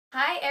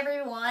Hi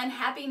everyone,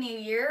 Happy New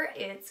Year.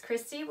 It's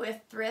Christy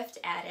with Thrift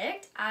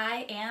Addict.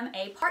 I am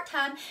a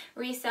part-time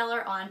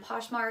reseller on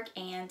Poshmark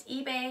and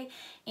eBay,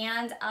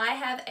 and I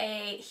have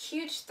a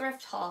huge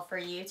thrift haul for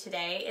you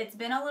today. It's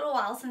been a little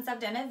while since I've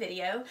done a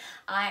video.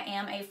 I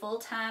am a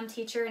full-time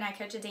teacher and I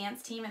coach a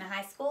dance team in a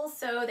high school,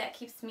 so that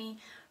keeps me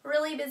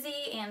really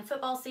busy. And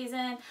football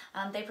season,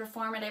 they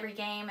perform at every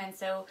game, and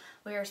so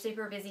we are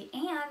super busy.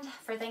 And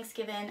for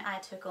Thanksgiving, I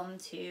took them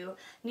to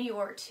New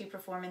York to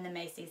perform in the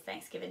Macy's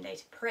Thanksgiving Day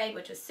Parade,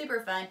 which was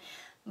super fun.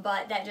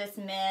 But that just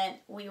meant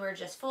we were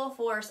just full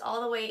force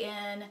all the way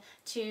in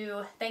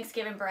to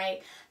Thanksgiving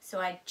break. So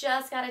I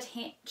just got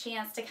a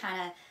chance to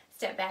kind of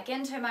step back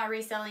into my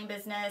reselling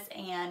business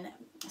and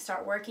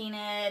start working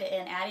it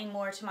and adding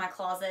more to my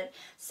closet.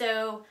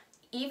 So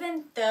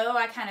even though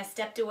I kind of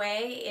stepped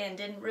away and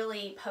didn't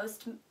really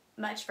post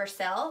much for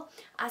sale,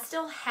 I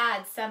still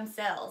had some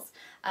sales,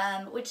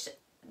 which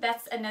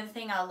that's another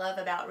thing I love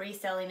about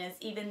reselling is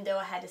even though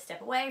I had to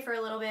step away for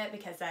a little bit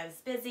because I was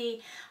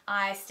busy,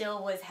 I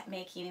still was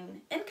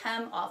making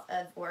income off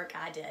of work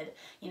I did,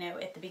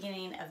 at the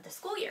beginning of the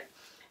school year.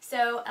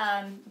 So,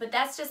 but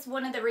that's just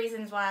one of the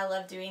reasons why I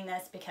love doing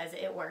this, because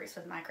it works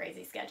with my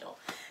crazy schedule.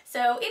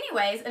 So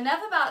anyways,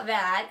 enough about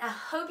that. I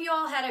hope you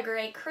all had a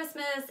great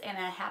Christmas and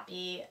a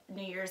happy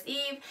New Year's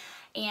Eve,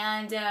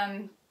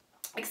 and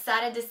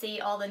excited to see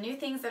all the new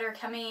things that are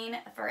coming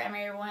for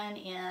everyone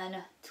in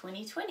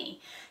 2020.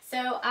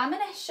 So I'm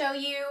going to show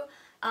you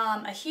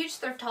a huge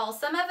thrift haul.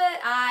 Some of it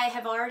I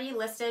have already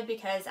listed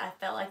because I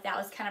felt like that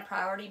was kind of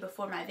priority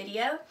before my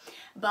video,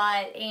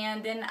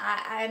 and then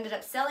I ended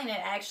up selling it.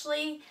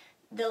 Actually,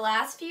 the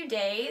last few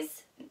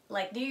days,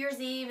 like New Year's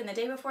Eve and the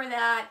day before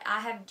that,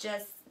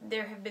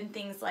 there have been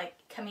things like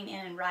coming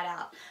in and right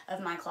out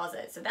of my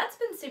closet. So that's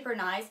been super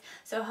nice.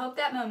 So I hope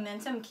that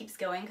momentum keeps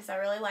going because I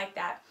really like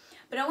that.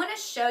 But I want to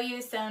show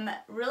you some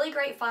really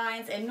great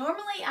finds, and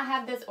normally I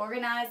have this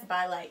organized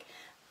by like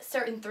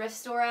certain thrift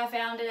store I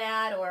found it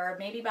at, or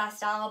maybe by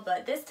style,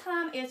 but this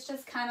time it's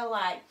just kind of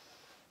like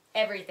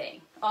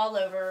everything all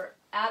over,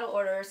 out of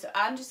order. So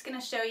I'm just going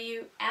to show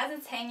you as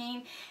it's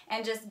hanging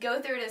and just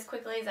go through it as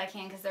quickly as I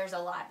can because there's a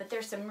lot. But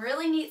there's some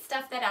really neat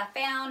stuff that I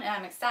found and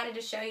I'm excited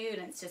to show you,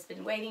 and it's just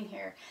been waiting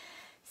here.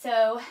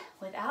 So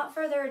without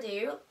further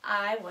ado,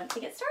 I want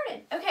to get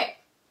started. Okay,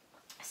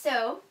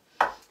 so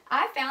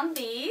I found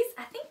these.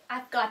 I think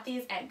I've got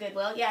these at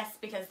Goodwill. Yes,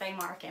 because they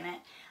mark in it.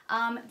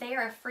 They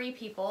are Free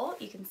People.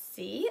 You can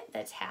see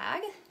the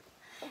tag.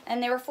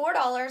 And they were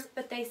 $4,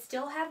 but they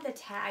still have the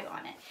tag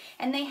on it.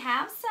 And they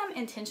have some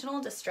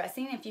intentional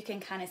distressing, if you can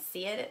kind of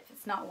see it, if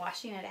it's not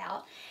washing it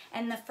out.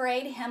 And the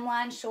frayed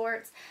hemline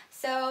shorts.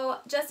 So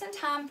just in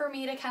time for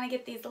me to kind of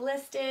get these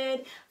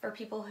listed for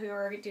people who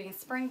are doing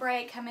spring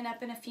break coming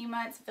up in a few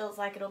months. Feels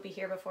like it'll be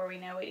here before we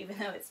know it, even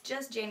though it's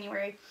just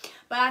January.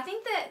 But I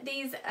think that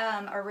these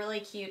are really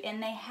cute,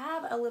 and they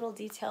have a little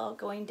detail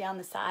going down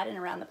the side and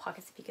around the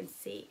pockets, if you can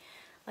see,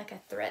 like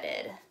a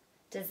threaded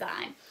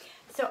design.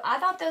 So I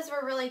thought those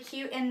were really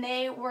cute, and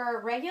they were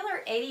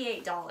regular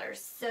 $88.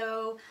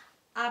 So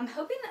I'm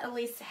hoping at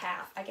least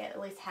half. I get at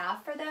least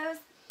half for those.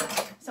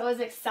 So I was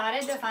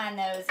excited to find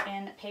those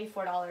and pay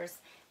 $4.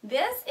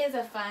 This is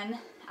a fun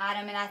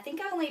item, and I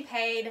think I only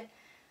paid,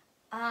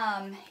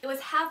 it was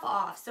half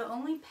off. So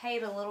only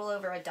paid a little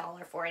over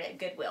 $1 for it at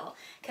Goodwill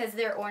because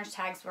their orange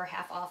tags were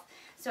half off.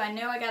 So I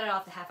know I got it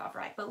off the half off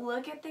right. But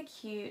look at the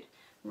cute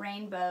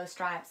rainbow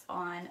stripes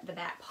on the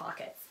back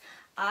pockets.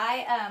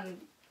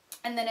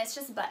 And then it's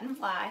just button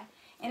fly,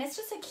 and it's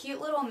just a cute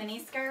little mini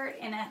skirt,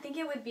 and I think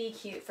it would be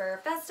cute for a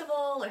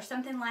festival or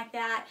something like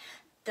that.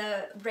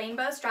 The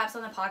rainbow stripes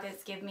on the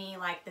pockets give me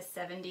like the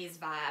 70s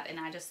vibe, and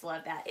I just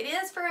love that. It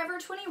is Forever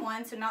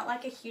 21, so not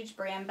like a huge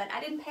brand, but I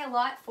didn't pay a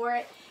lot for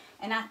it,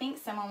 and I think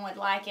someone would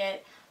like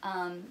it.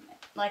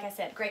 Like I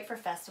said, great for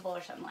festival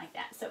or something like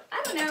that. So I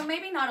don't know,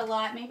 maybe not a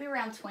lot, maybe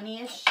around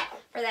 20-ish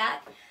for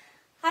that.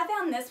 I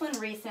found this one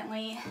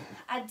recently.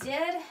 I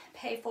did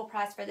pay full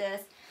price for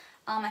this.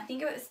 I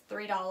think it was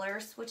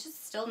 $3, which is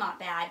still not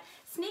bad.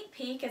 Sneak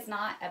Peek is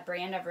not a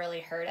brand I've really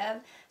heard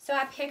of. So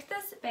I picked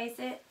this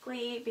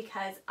basically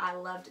because I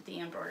loved the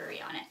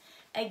embroidery on it.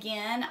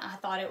 Again, I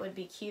thought it would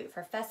be cute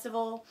for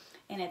festival,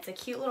 and it's a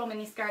cute little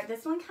mini skirt.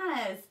 This one kind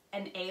of is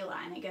an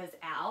A-line. It goes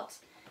out.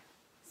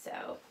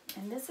 So,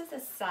 and this is a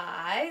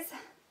size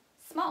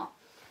small.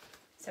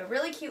 So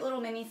really cute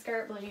little mini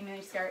skirt, blue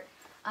mini skirt.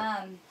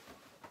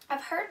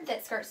 I've heard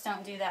that skirts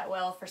don't do that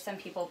well for some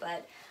people,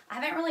 but I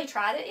haven't really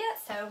tried it yet,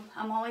 so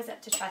I'm always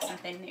up to try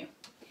something new.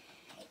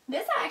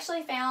 This I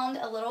actually found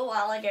a little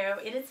while ago.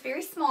 It is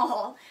very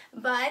small,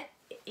 but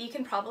you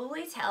can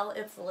probably tell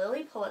it's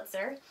Lily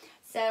Pulitzer.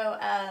 So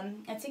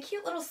it's a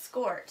cute little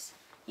skirt.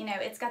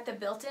 It's got the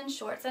built-in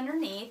shorts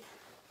underneath.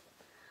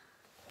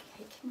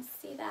 Okay, you can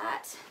see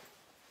that.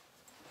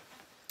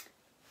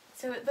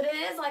 So, but it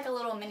is like a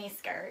little mini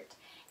skirt.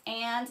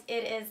 And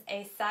it is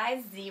a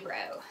size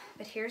 0.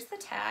 But here's the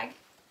tag,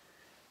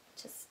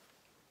 just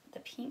the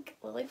pink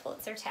Lily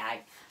Pulitzer tag.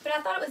 But I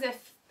thought it was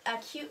a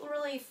cute,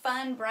 really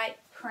fun, bright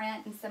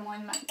print, and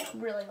someone might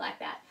really like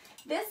that.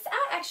 This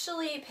I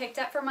actually picked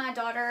up for my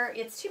daughter.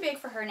 It's too big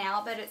for her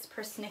now, but it's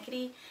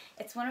persnickety.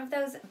 It's one of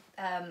those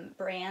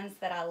brands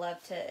that I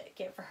love to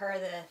get for her,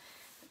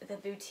 the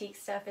boutique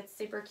stuff. It's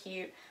super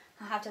cute.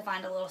 I'll have to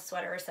find a little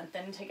sweater or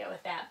something to go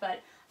with that.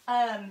 But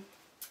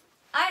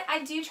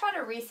I do try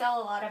to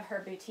resell a lot of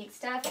her boutique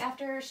stuff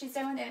after she's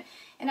done with it.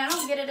 And I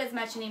don't get it as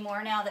much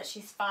anymore now that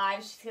she's 5.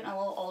 She's getting a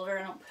little older.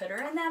 I don't put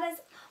her in that as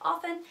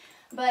often.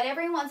 But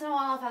every once in a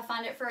while, if I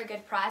find it for a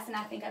good price, and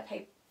I think I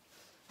paid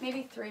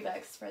maybe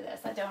 $3 for this.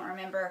 I don't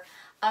remember.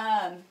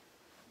 Well,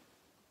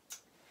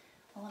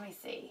 let me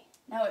see.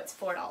 No, it's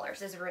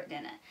 $4 is written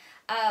in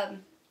it.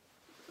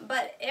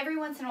 But every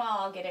once in a while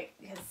I'll get it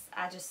because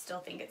I just still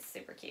think it's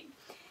super cute.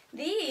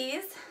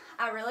 These,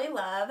 I really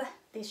love,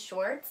 these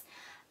shorts.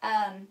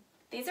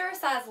 These are a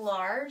size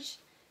large,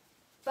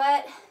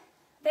 but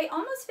they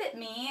almost fit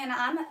me, and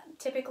I'm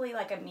typically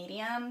like a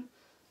medium,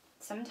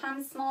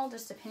 sometimes small,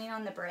 just depending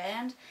on the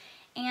brand.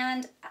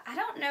 And I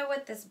don't know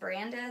what this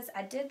brand is.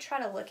 I did try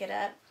to look it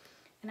up,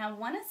 and I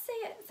want to say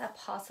it's a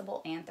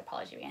possible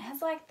Anthropologie brand. It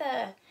has like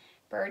the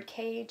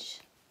birdcage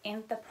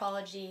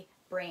Anthropologie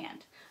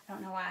brand. I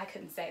don't know why I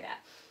couldn't say that.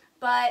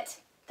 But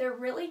they're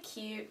really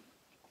cute,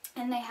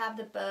 and they have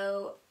the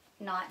bow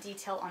knot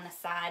detail on the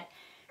side.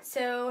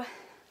 So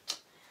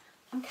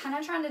I'm kind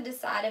of trying to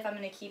decide if I'm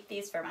going to keep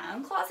these for my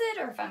own closet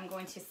or if I'm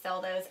going to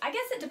sell those. I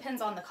guess it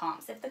depends on the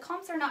comps. If the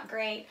comps are not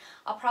great,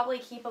 I'll probably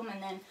keep them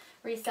and then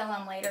resell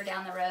them later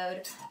down the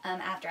road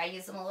after I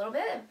use them a little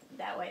bit.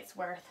 That way it's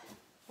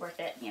worth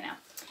it, you know.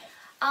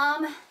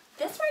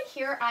 This right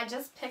here I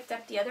just picked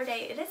up the other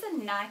day. It is a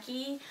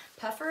Nike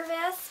puffer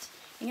vest.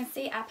 You can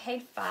see I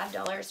paid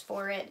 $5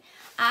 for it.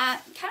 I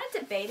kind of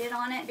debated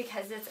on it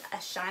because it's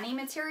a shiny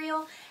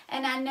material,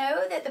 and I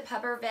know that the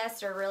puffer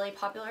vests are really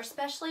popular,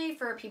 especially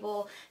for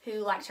people who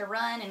like to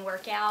run and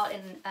work out,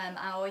 and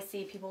I always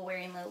see people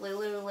wearing the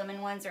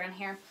Lululemon ones around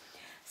here.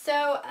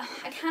 So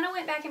I kind of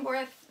went back and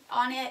forth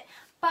on it,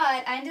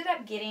 but I ended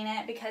up getting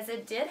it because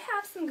it did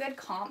have some good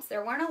comps.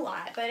 There weren't a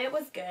lot, but it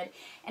was good,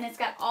 and it's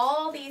got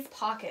all these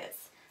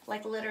pockets,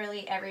 like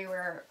literally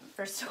everywhere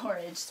for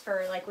storage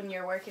for like when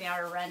you're working out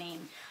or running.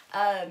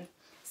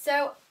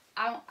 So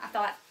I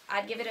thought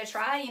I'd give it a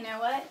try, you know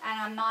what?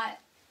 And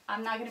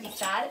I'm not going to be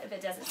sad if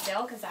it doesn't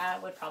sell because I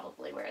would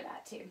probably wear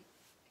that too.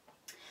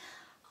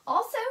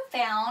 Also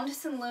found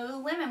some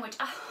Lululemon, which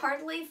I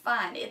hardly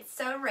find. It's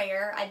so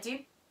rare. I do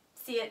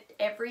see it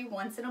every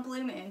once in a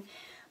blue moon,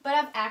 but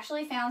I've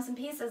actually found some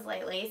pieces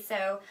lately.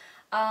 So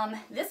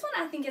this one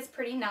I think is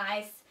pretty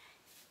nice.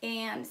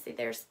 And see,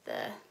 there's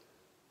the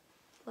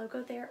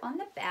logo there on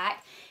the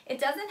back. It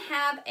doesn't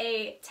have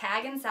a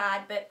tag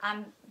inside, but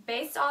I'm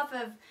based off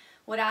of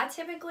what I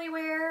typically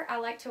wear. I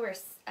like to wear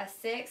a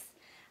 6.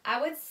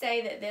 I would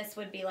say that this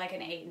would be like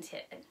an 8 and 10.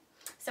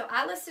 So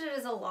I listed it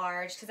as a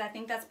large because I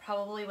think that's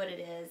probably what it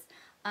is,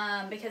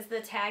 because the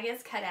tag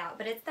is cut out,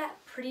 but it's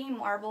that pretty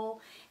marble,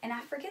 and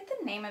I forget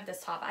the name of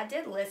this top. I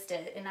did list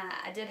it, and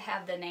I did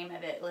have the name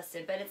of it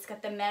listed, but it's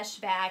got the mesh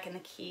back and the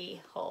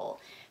keyhole.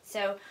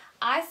 So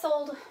I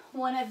sold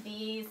one of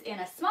these in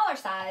a smaller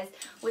size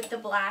with the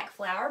black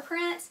flower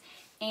print,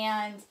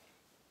 and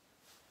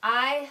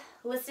I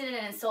listed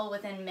it and sold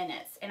within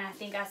minutes, and I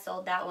think I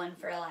sold that one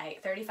for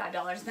like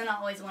 $35. Then I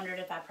always wondered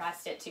if I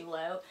priced it too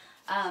low.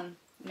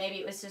 Maybe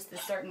it was just a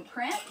certain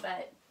print,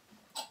 but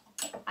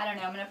I don't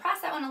know. I'm going to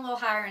price that one a little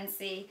higher and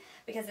see,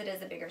 because it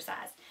is a bigger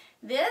size.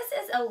 This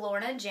is a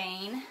Lorna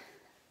Jane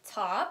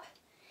top,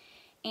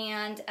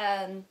 and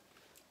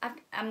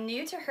I'm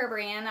new to her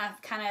brand.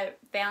 I've kind of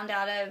found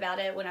out about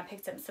it when I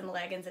picked up some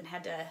leggings and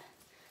had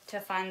to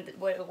find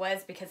what it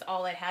was, because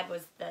all it had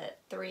was the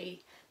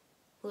 3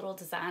 little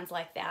designs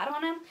like that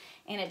on them,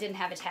 and it didn't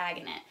have a tag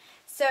in it.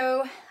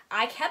 So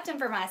I kept them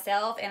for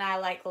myself, and I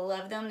like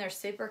love them. They're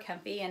super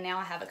comfy, and now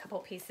I have a couple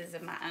pieces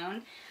of my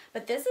own.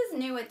 But this is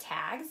new with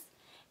tags,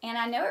 and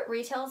I know it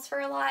retails for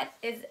a lot.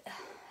 Is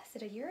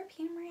it a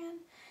European brand?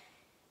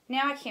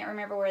 Now I can't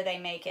remember where they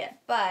make it,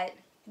 but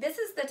this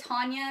is the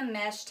Tanya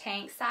mesh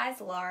tank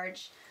size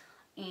large,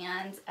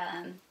 and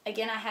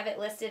again, I have it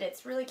listed.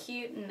 It's really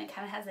cute, and it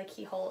kind of has a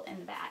keyhole in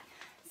the back.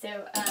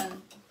 So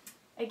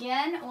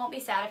again, I won't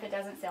be sad if it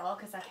doesn't sell,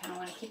 because I kind of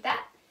want to keep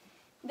that.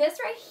 This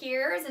right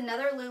here is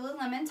another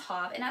Lululemon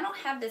top, and I don't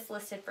have this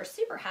listed for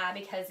super high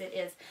because it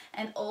is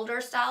an older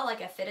style,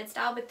 like a fitted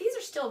style, but these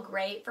are still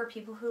great for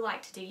people who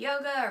like to do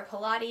yoga or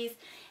Pilates,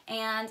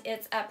 and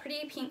it's a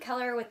pretty pink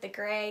color with the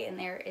gray, and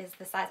there is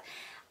the size,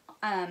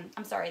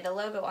 I'm sorry, the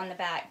logo on the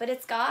back, but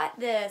it's got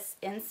this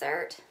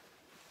insert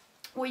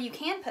where you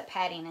can put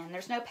padding in.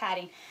 There's no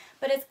padding,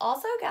 but it's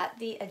also got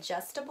the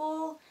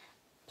adjustable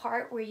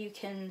part where you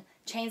can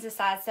change the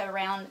size so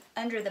around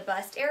under the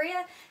bust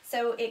area,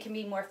 so it can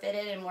be more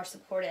fitted and more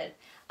supported.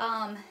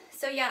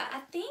 So yeah, I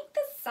think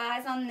the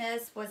size on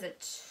this was a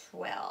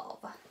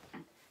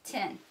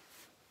 10.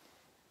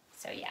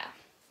 So yeah,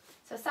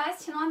 so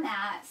size 10 on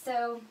that.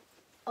 So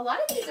a lot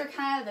of these are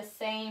kind of the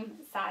same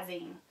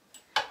sizing,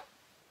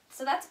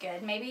 so that's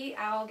good. Maybe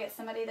I'll get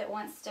somebody that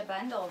wants to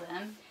bundle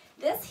them.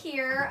 This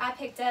here I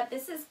picked up.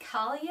 This is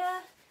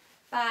Kalia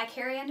by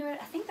Carrie Underwood.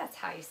 I think that's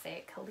how you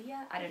say it, Kalia,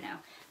 I don't know.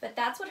 But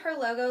that's what her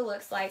logo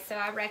looks like, so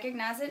I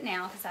recognize it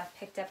now because I've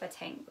picked up a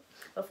tank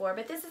before.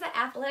 But this is an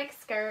athletic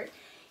skirt,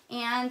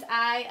 and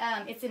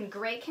it's in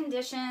great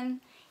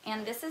condition,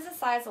 and this is a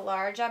size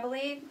large, I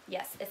believe.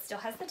 Yes, it still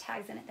has the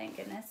tags in it, thank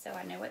goodness, so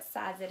I know what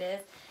size it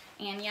is.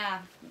 And yeah,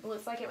 it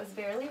looks like it was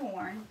barely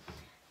worn.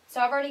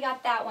 So I've already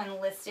got that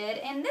one listed,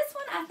 and this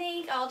one I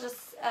think I'll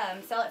just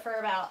sell it for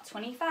about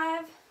 $25,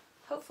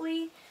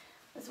 hopefully.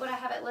 Is what I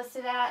have it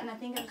listed at, and I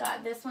think I've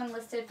got this one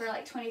listed for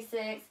like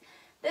 $26.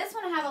 This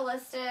one I have it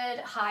listed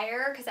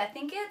higher because I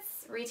think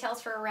it's retails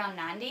for around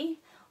 $90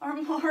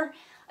 or more.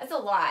 It's a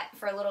lot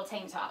for a little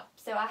tank top.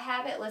 So I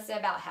have it listed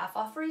about half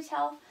off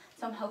retail,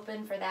 so I'm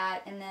hoping for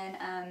that. And then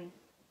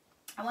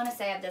I want to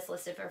say I have this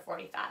listed for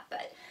 $45,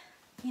 but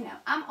you know,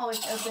 I'm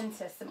always open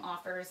to some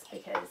offers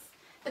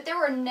but there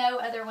were no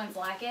other ones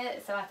like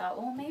it, so I thought,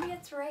 well, maybe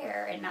it's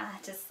rare, and I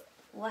just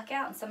luck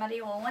out and somebody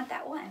will want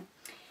that one.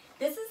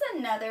 This is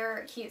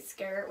another cute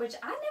skirt, which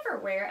I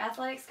never wear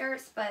athletic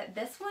skirts, but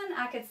this one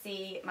I could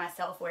see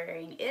myself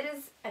wearing. It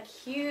is a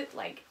cute,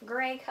 like,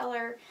 gray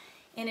color,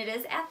 and it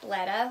is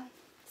Athleta,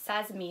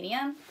 size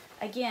medium.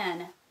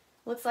 Again,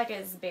 looks like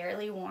it's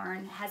barely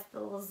worn. Has the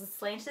little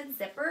slanted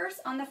zippers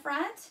on the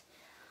front.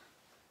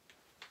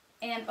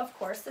 And, of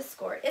course, the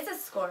skirt. It's a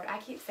skirt. I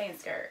keep saying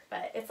skirt,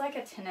 but it's like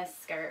a tennis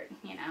skirt,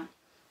 you know,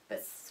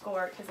 but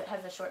skirt because it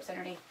has the shorts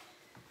underneath.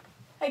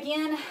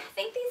 Again, I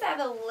think these I have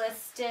it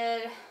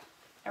listed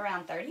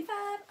around $35.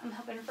 I'm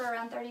hoping for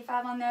around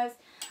 $35 on those.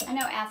 I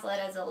know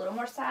Athleta is a little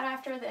more sought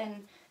after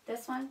than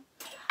this one.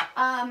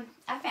 I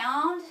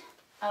found,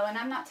 oh, and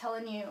I'm not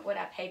telling you what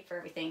I paid for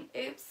everything.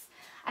 Oops.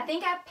 I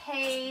think I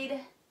paid,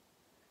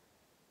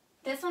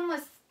 this one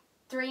was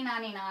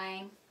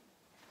 $3.99.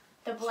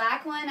 The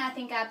black one, I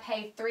think I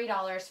paid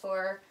 $3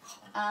 for.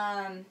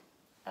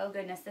 Oh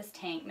goodness, this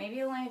tank,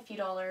 maybe only a few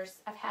dollars.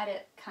 I've had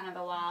it kind of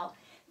a while.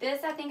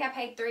 This, I think I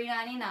paid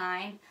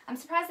 $3.99. I'm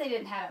surprised they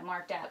didn't have it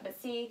marked up,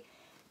 but see,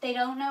 they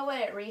don't know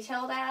what it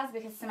retailed as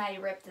because somebody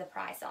ripped the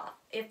price off.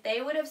 If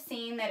they would have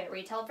seen that it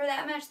retailed for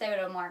that much, they would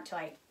have marked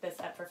like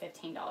this up for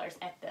 $15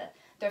 at the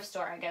thrift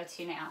store I go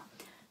to now.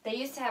 They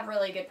used to have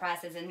really good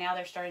prices, and now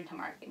they're starting to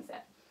mark things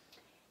up.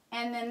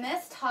 And then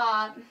this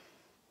top,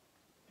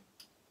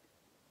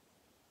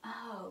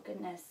 oh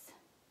goodness,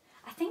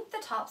 I think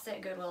the tops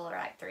at Goodwill are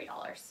like $3.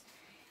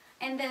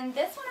 And then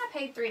this one I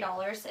paid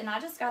 $3, and I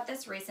just got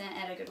this recent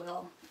at a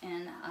Goodwill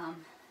in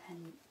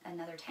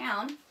another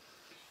town.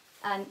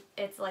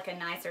 It's like a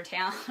nicer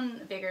town,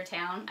 a bigger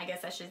town, I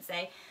guess I should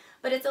say.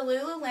 But it's a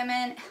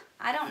Lululemon.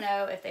 I don't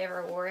know if they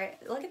ever wore it.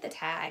 Look at the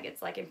tag.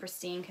 It's like in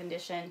pristine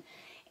condition.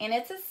 And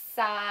it's a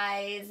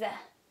size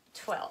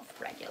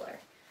 12 regular.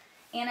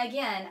 And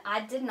again,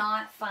 I did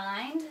not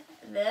find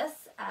this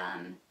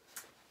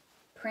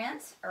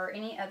print or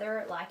any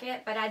other like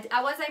it. But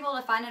I was able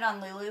to find it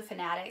on Lulu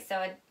Fanatic. So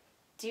I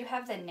do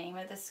have the name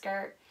of the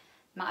skirt.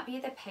 Might be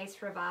the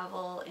Pace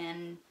Revival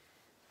in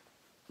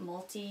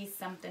multi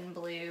something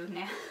blue.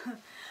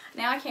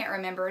 Now I can't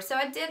remember. So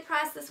I did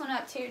price this one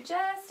up too,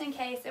 just in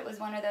case it was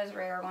one of those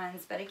rare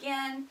ones. But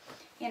again,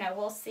 you know,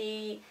 we'll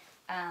see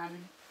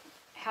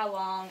how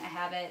long I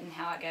have it and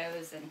how it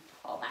goes and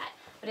all that.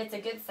 But it's a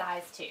good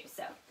size too.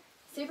 So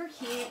super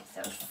cute.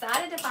 So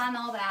excited to find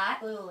all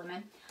that.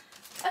 Lululemon.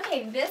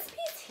 Okay, this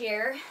piece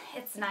here,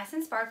 it's nice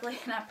and sparkly,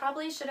 and I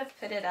probably should have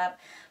put it up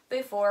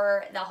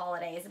before the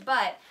holidays,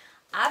 but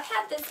I've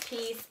had this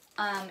piece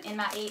in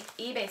my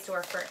eBay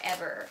store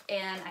forever,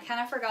 and I kind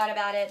of forgot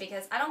about it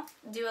because I don't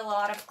do a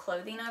lot of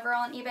clothing over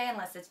on eBay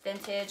unless it's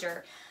vintage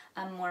or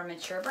a more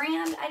mature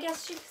brand, I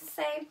guess you could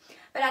say.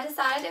 But I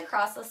decided to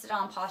cross-list it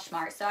on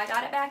Poshmark, so I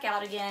got it back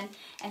out again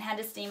and had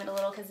to steam it a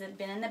little because it had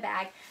been in the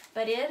bag.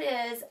 But it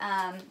is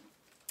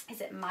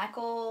it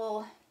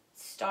Michael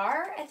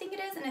Star, I think it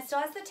is, and it still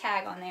has the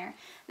tag on there.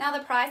 Now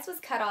the price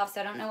was cut off,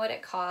 so I don't know what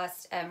it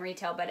cost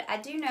retail, but I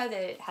do know that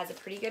it has a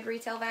pretty good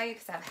retail value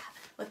because I've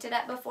looked it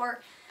up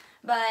before.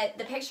 But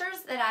the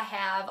pictures that I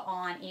have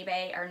on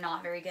eBay are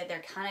not very good.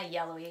 They're kind of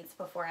yellowy. It's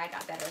before I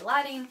got better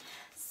lighting.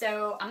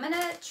 So I'm going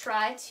to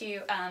try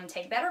to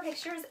take better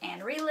pictures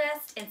and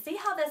relist and see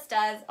how this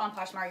does on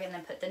Poshmark, and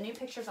then put the new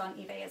pictures on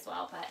eBay as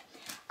well. But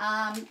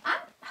I'm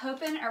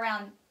hoping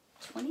around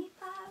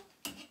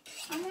 25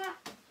 on that.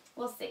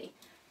 We'll see.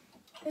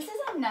 This is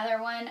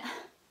another one.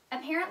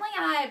 Apparently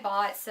I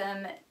bought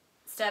some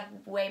stuff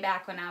way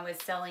back when I was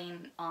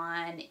selling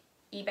on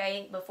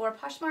eBay before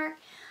Poshmark.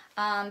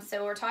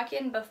 So we're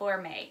talking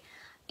before May.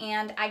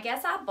 And I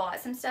guess I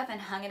bought some stuff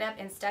and hung it up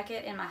and stuck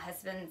it in my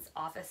husband's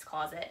office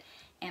closet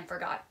and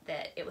forgot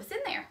that it was in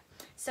there.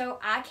 So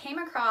I came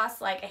across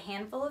like a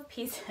handful of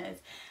pieces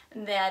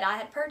that I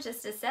had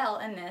purchased to sell,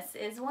 and this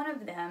is one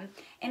of them.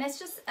 And it's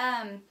just,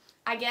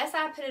 I guess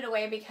I put it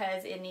away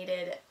because it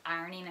needed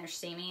ironing or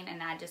steaming,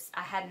 and I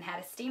hadn't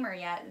had a steamer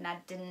yet, and I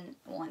didn't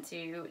want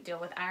to deal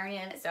with ironing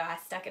it, so I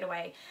stuck it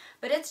away.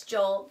 But it's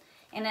Jolt,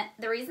 and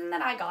the reason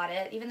that I got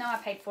it, even though I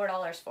paid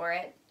 $4 for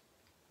it,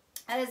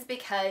 is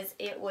because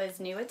it was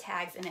new with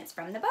tags, and it's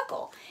from the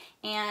Buckle.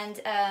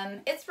 And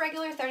it's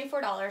regular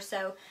 $34,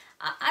 so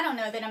I don't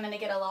know that I'm going to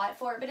get a lot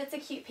for it, but it's a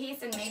cute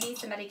piece, and maybe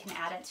somebody can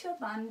add it to a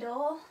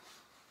bundle.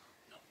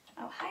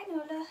 Oh, hi,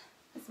 Nola.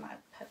 This is my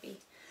puppy.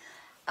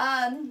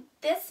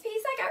 This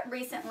piece I got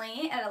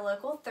recently at a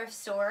local thrift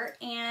store,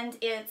 and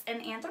it's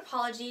an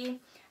Anthropologie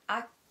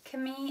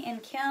Acme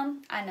and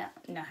Kim. I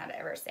don't know how to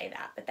ever say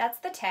that, but that's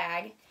the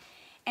tag.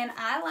 And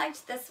I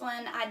liked this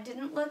one. I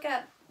didn't look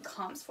up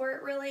comps for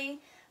it really,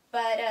 but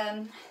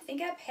I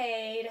think I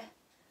paid,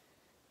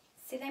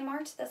 see, they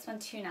marked this one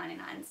 $2.99.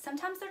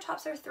 Sometimes their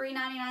tops are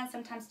 $3.99,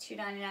 sometimes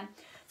 $2.99.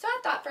 So I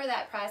thought for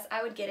that price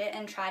I would get it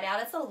and try it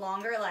out. It's a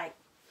longer, like,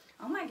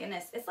 oh my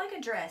goodness, it's like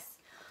a dress.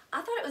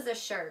 I thought it was a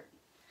shirt.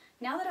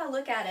 Now that I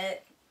look at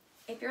it,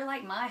 if you're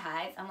like my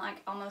height, I'm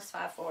like almost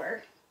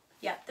 5'4".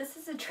 Yeah, this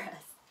is a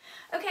dress.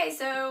 Okay,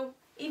 so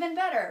even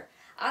better.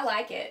 I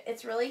like it.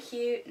 It's really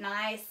cute,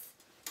 nice,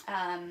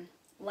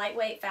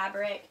 lightweight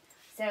fabric.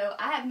 So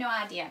I have no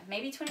idea.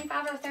 Maybe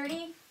 25 or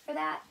 30 for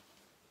that.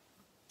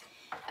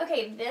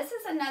 Okay, this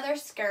is another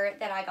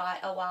skirt that I got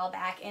a while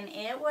back, and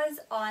it was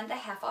on the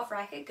half off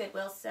rack at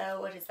Goodwill.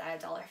 So what is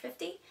that, $1.50?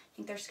 I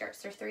think their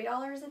skirts are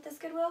 $3 at this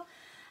Goodwill.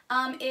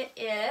 It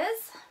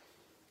is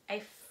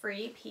a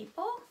Free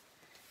People,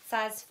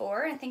 size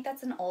 4. I think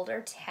that's an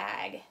older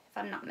tag, if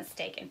I'm not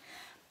mistaken.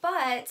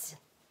 But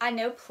I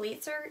know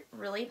pleats are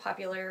really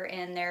popular,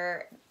 and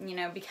they're, you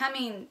know,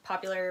 becoming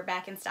popular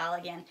back in style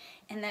again.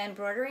 And the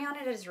embroidery on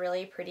it is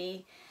really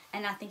pretty,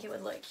 and I think it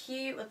would look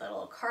cute with a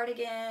little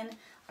cardigan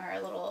or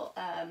a little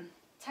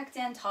tucked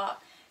in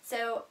top.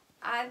 So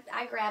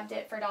I grabbed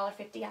it for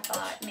 $1.50. I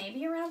thought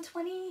maybe around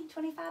 $20,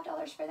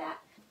 $25 for that.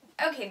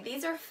 Okay,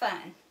 these are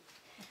fun.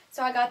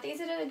 So I got these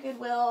at a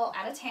Goodwill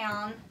out of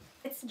town.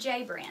 It's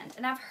J brand,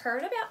 and I've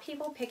heard about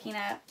people picking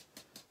up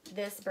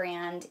this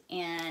brand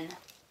in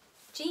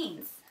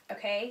jeans,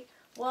 okay?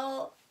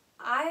 Well,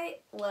 I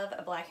love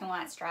a black and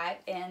white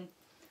stripe, and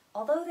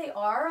although they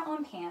are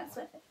on pants,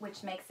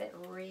 which makes it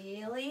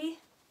really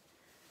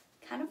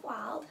kind of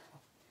wild,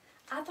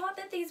 I thought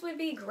that these would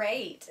be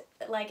great.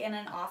 Like in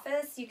an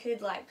office, you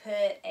could like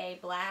put a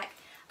black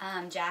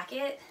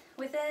jacket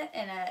with it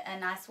and a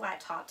nice white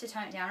top to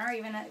tone it down, or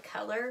even a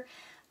color.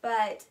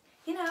 But,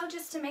 you know,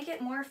 just to make it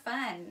more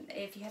fun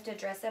if you have to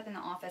dress up in the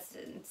office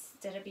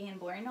instead of being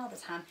boring all the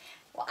time.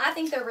 Well, I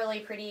think they're really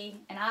pretty,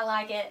 and I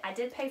like it. I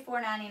did pay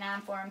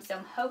 $4.99 for them, so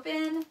I'm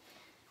hoping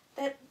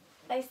that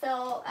they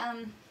sell.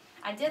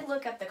 I did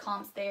look up the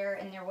comps there,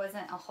 and there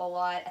wasn't a whole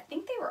lot. I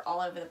think they were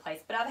all over the place,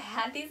 but I've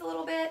had these a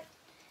little bit.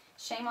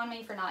 Shame on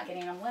me for not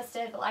getting them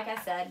listed, but like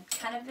I said,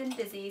 kind of been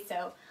busy,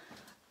 so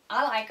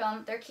I like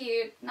them. They're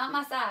cute. Not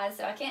my size,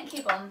 so I can't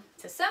keep them.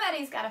 So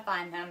somebody's got to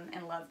find them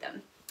and love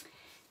them.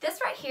 This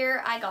right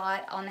here I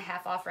got on the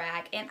half off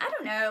rack, and I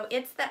don't know,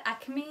 it's the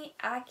Acme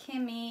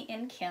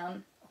and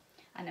Kim.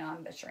 I know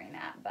I'm butchering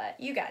that, but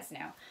you guys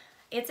know.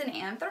 It's an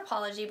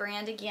Anthropologie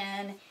brand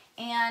again,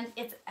 and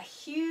it's a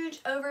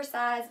huge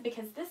oversized,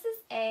 because this is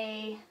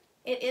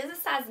it is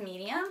a size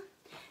medium.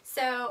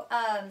 So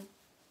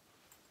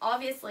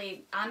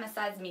obviously I'm a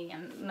size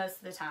medium most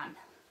of the time.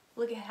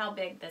 Look at how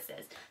big this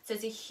is. So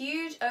it's a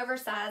huge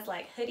oversized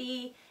like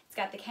hoodie. It's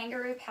got the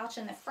kangaroo pouch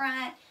in the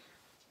front,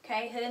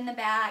 okay, hood in the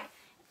back,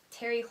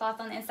 terry cloth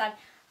on the inside.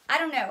 I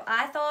don't know.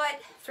 I thought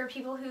for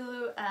people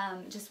who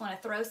just want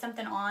to throw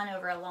something on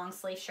over a long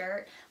sleeve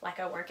shirt, like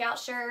a workout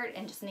shirt,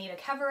 and just need a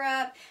cover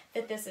up,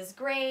 that this is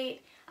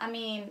great. I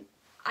mean,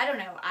 I don't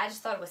know. I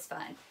just thought it was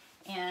fun.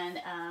 And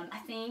I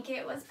think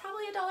it was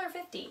probably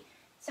 $1.50.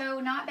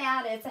 So not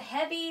bad. It's a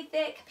heavy,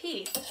 thick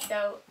piece.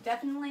 So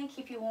definitely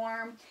keep you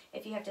warm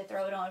if you have to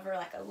throw it on over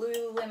like a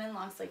Lululemon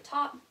long sleeve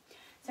top.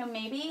 So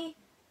maybe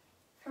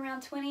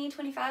around $20,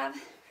 $25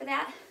 for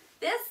that.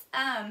 This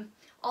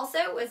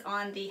also was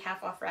on the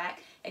half off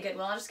rack at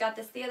Goodwill. I just got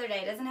this the other day.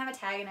 It doesn't have a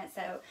tag in it,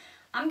 so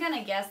I'm going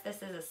to guess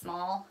this is a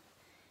small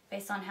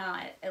based on how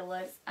it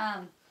looks.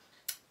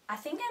 I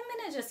think I'm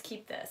going to just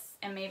keep this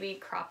and maybe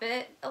crop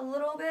it a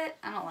little bit.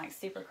 I don't like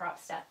super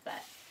crop stuff,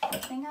 but I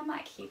think I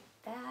might keep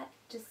that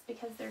just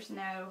because there's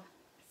no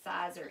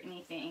size or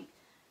anything.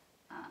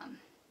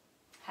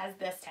 Has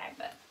this tag,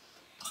 but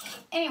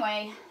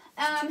anyway,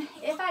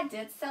 if I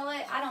did sell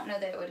it, I don't know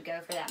that it would go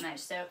for that much,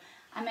 so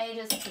I may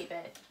just keep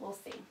it. We'll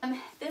see.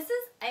 This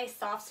is a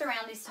soft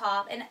surroundings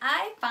top, and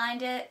I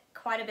find it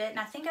quite a bit, and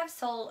I think I've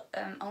sold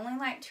only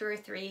like 2 or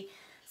 3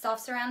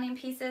 soft surrounding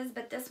pieces,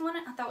 but this one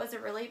I thought was a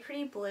really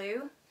pretty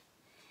blue,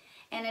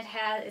 and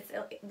it's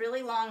a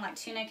really long like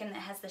tunic, and it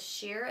has the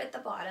sheer at the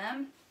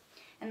bottom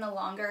and the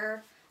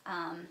longer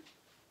hem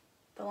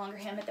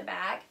at the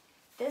back.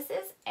 This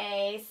is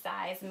a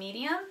size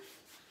medium,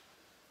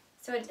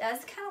 so it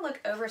does kind of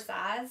look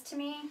oversized to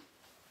me.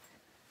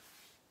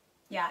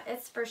 Yeah,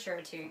 it's for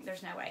sure too.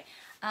 There's no way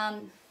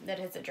that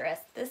is a dress.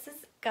 This has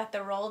got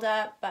the rolled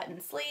up button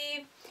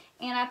sleeve,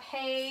 and I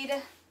paid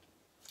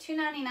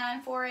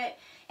 $2.99 for it,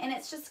 and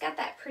it's just got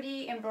that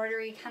pretty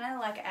embroidery, kind of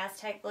like an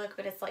Aztec look,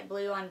 but it's like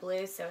blue on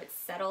blue, so it's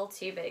subtle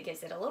too, but it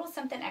gives it a little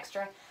something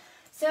extra.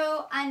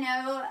 So I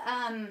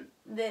know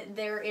that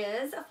there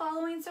is a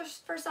following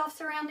for soft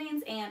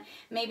surroundings, and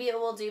maybe it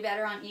will do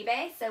better on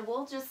eBay, so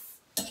we'll just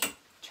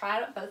try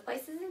it both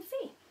places and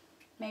see.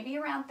 Maybe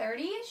around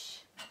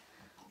 30-ish,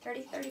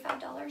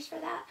 $35 for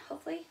that,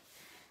 hopefully.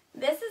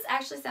 This is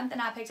actually something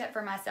I picked up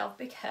for myself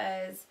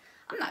because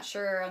I'm not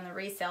sure on the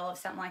resale of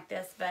something like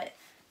this, but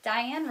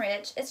Diane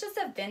Rich, it's just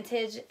a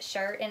vintage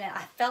shirt, and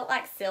I felt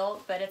like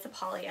silk, but it's a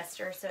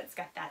polyester, so it's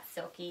got that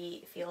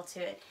silky feel to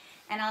it.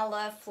 And I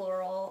love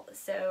floral,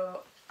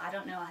 so I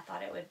don't know, I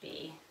thought it would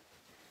be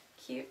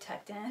cute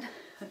tucked in.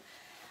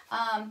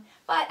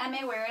 But I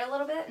may wear it a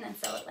little bit and then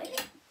sell it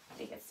later. I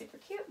think it's super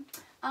cute.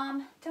 Don't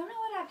know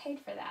what I paid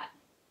for that.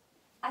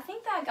 I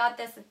think that I got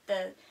this at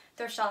the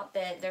thrift shop,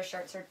 that their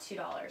shirts are $2,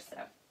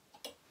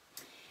 so.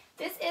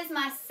 This is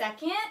my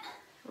second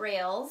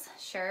Rails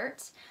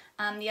shirt.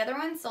 The other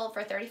one sold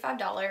for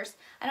 $35.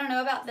 I don't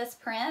know about this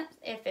print,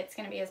 if it's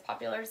going to be as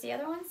popular as the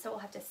other one, so we'll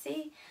have to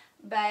see.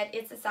 But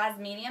it's a size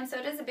medium, so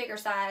it is a bigger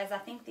size. I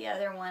think the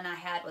other one I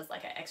had was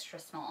like an extra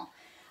small.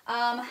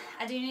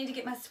 I do need to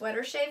get my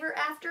sweater shaver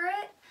after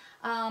it.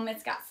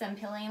 It's got some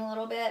peeling a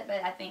little bit,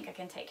 but I think I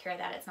can take care of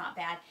that. It's not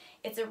bad.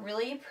 It's a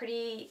really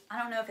pretty, I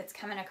don't know if it's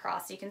coming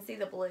across, you can see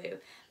the blue,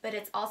 but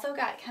it's also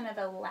got kind of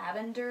a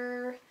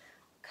lavender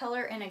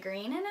color and a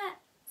green in it,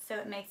 so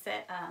it makes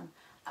it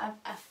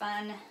a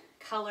fun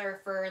color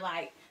for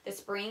like the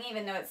spring,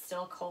 even though it's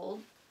still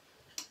cold.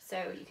 So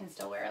you can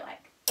still wear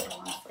like a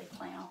long sleeve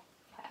flannel.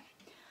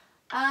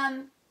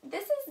 Okay.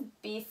 This is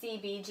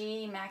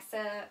BCBG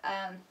Maxa.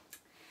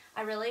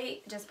 I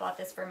really just bought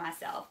this for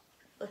myself.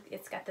 Look,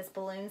 it's got this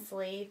balloon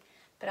sleeve,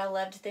 but I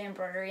loved the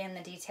embroidery and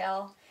the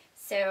detail.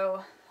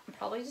 So I'm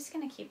probably just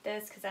going to keep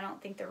this because I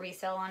don't think the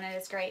resale on it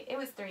is great. It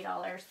was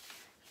 $3.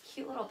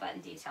 Cute little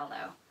button detail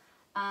though.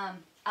 I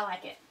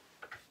like it.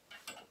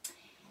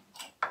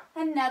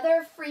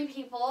 Another Free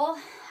People.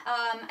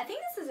 I think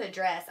this is a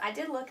dress. I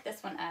did look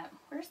this one up.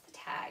 Where's the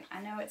tag? I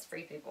know it's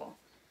Free People.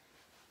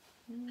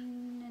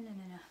 No.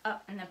 Oh,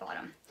 in the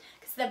bottom.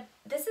 Because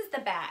this is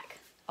the back,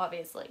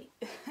 obviously.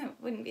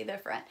 Wouldn't be the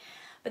front.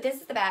 But this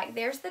is the back.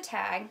 There's the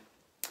tag.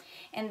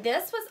 And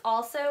this was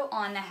also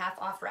on the half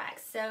off rack.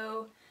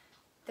 So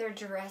their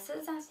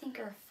dresses, I think,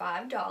 are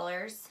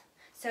 $5.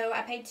 So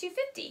I paid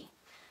 $2.50.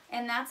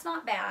 And that's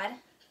not bad.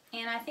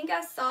 And I think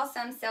I saw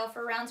some sell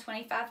for around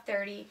 $25,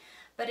 $30.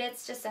 But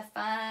it's just a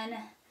fun,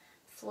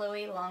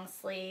 flowy, long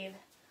sleeve,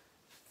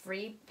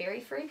 very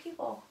Free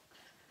People.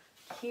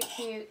 Cute,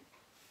 cute.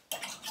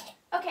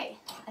 Okay,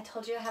 I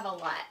told you I have a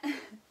lot.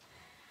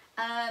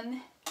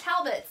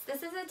 Talbots.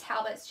 This is a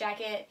Talbots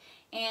jacket,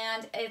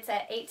 and it's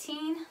at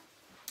 18.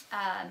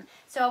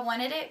 So I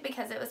wanted it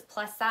because it was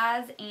plus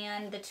size,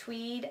 and the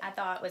tweed I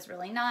thought was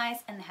really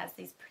nice, and it has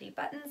these pretty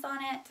buttons on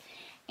it.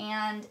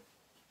 And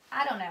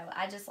I don't know,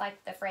 I just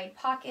like the frayed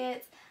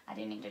pockets. I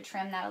do need to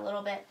trim that a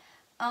little bit.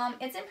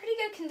 It's in pretty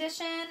good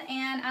condition,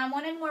 and I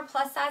wanted more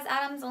plus size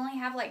items. I only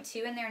have like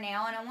 2 in there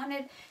now, and I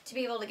wanted to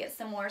be able to get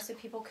some more so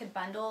people could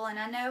bundle. And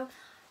I know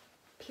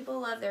people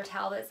love their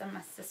Talbots, and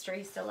my sister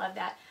used to love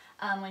that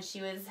when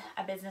she was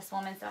a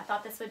businesswoman, so I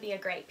thought this would be a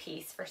great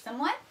piece for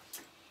someone.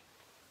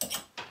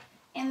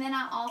 And then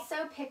I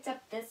also picked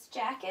up this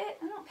jacket.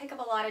 I don't pick up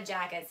a lot of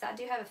jackets. I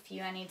do have a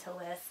few I need to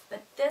list,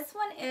 but this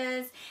one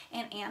is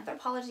an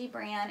Anthropologie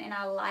brand, and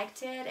I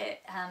liked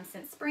it.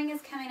 Since spring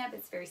is coming up,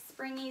 it's very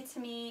springy to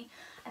me.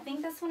 I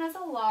think this one is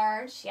a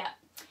large, yeah.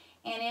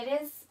 And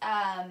it is,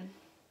 what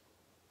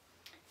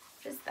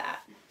is that?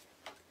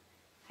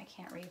 I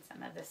can't read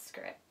some of this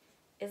script.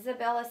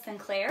 Isabella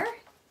Sinclair.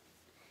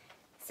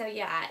 So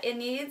yeah, it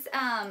needs,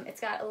 it's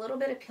got a little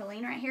bit of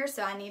peeling right here,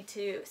 so I need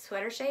to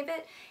sweater shave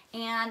it.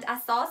 And I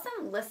saw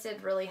some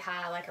listed really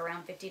high, like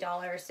around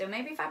 $50. So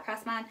maybe if I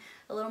press mine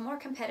a little more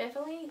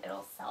competitively,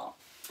 it'll sell.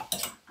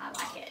 I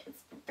like it.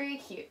 It's very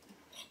cute.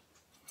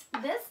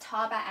 This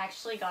top I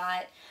actually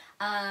got.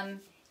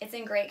 It's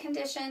in great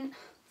condition.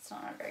 It's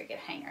not a very good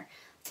hanger.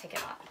 Take it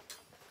off.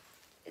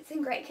 It's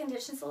in great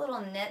condition. It's a little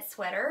knit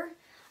sweater.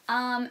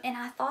 And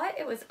I thought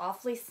it was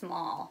awfully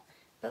small.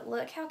 But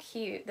look how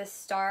cute. The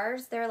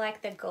stars, they're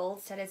like the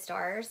gold studded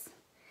stars.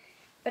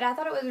 But I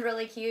thought it was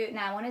really cute, and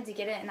I wanted to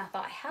get it, and I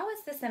thought, how is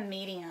this a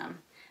medium?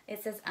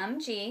 It says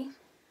G,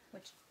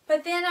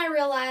 but then I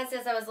realized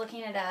as I was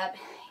looking it up,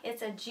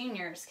 it's a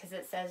juniors because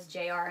it says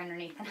JR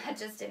underneath, and I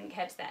just didn't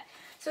catch that.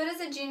 So it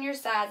is a junior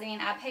sizing.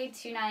 I paid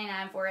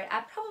 $2.99 for it.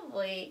 I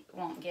probably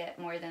won't get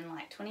more than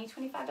like $20,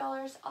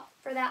 $25 off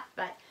for that,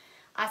 but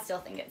I still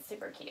think it's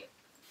super cute.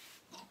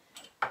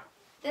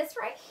 This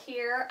right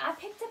here, I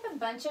picked up a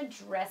bunch of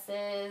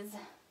dresses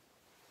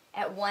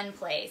at one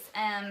place.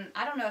 I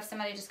don't know if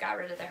somebody just got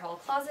rid of their whole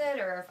closet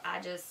or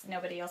if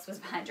nobody else was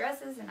buying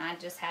dresses and I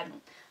just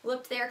hadn't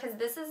looked there, because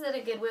this is at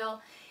a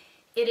Goodwill.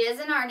 It is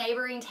in our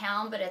neighboring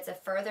town, but it's a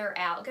further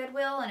out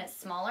Goodwill and it's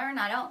smaller, and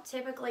I don't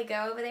typically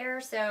go over there.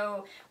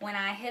 So when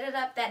I hit it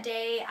up that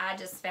day, I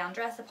just found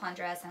dress upon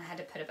dress and I had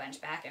to put a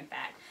bunch back in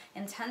fact.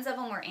 And tons of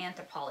them were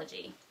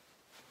Anthropologie.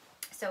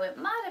 So it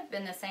might have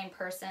been the same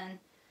person.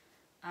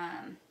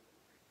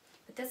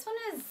 But this one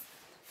is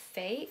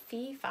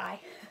Fee-Fi.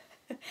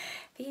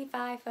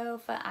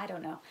 I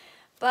don't know.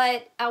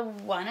 But I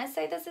want to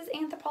say this is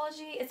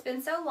Anthropologie. It's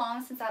been so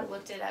long since I've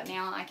looked it up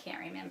now, I can't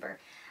remember.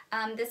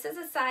 This is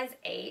a size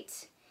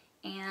 8,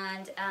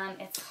 and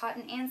it's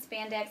cotton and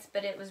spandex,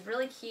 but it was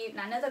really cute, and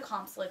I know the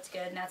comps looked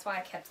good, and that's why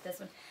I kept this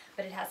one.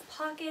 But it has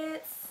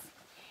pockets,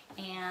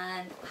 and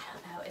I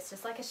don't know, it's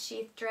just like a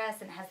sheath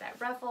dress, and has that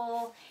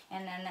ruffle,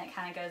 and then that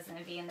kind of goes in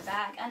a V in the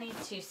back. I need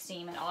to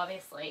steam it,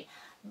 obviously,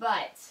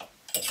 but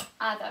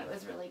I thought it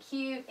was really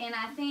cute, and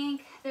I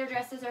think their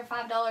dresses are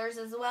 $5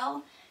 as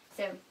well,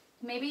 so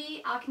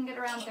maybe I can get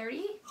around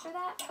 30 for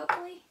that,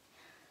 hopefully.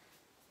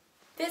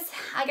 This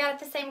I got at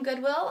the same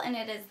Goodwill, and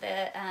it is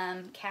the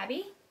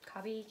cabbie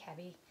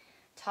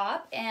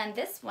top, and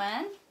this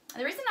one,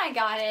 the reason I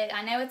got it,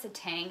 I know it's a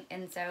tank,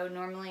 and so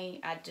normally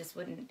I just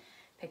wouldn't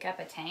pick up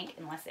a tank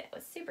unless it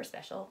was super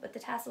special, but the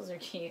tassels are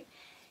cute.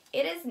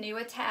 It is new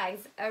with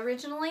tags,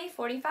 originally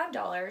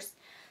 $45,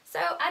 so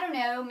I don't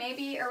know,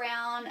 maybe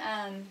around,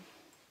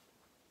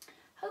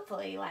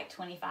 hopefully like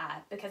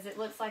 25, because it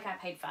looks like I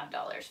paid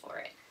 $5 for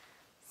it.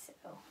 So,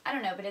 I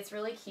don't know, but it's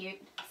really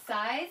cute.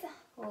 Size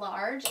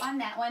large on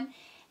that one.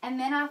 And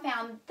then I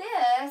found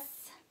this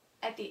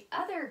at the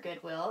other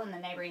Goodwill in the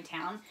neighboring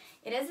town.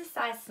 It is a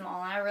size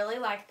small, and I really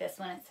like this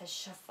one. It's a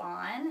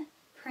chiffon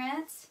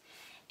print,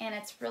 and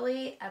it's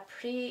really a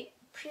pretty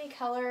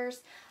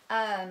colors.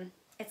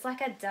 It's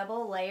like a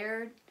double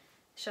layered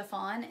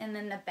chiffon, and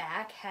then the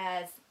back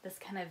has this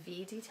kind of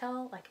V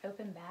detail, like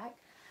open back.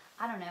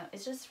 I don't know,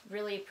 it's just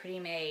really pretty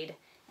made,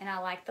 and I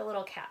like the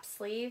little cap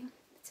sleeve.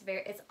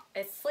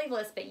 It's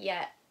sleeveless, but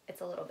yet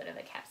it's a little bit of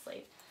a cap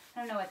sleeve. I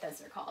don't know what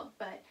those are called,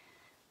 but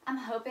I'm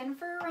hoping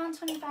for around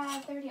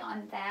 25, 30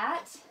 on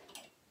that.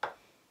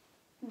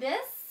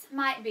 This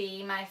might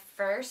be my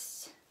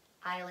first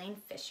Eileen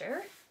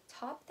Fisher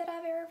top that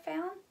I've ever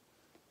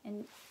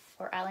found,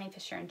 or Eileen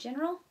Fisher in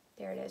general.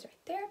 There it is right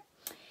there.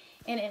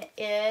 And it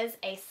is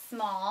a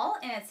small,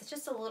 and it's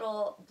just a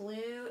little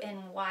blue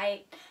and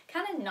white,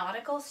 kind of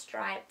nautical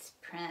striped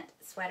print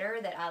sweater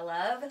that I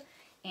love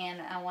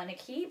and I want to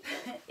keep.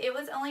 It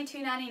was only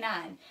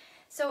 $2.99.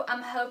 So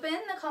I'm hoping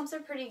the comps are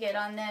pretty good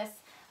on this.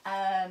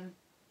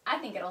 I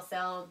think it'll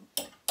sell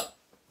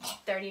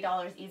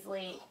 $30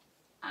 easily.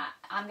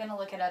 I'm going to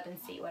look it up and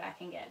see what I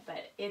can get,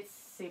 but it's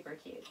super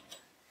cute.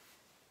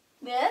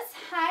 This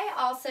I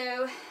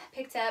also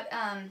picked up.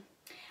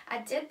 I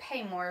did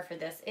pay more for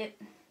this.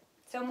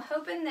 So I'm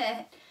hoping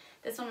that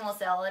this one will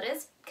sell. It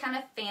is kind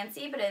of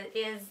fancy, but it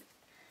is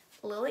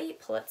Lily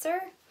Pulitzer,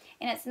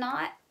 and it's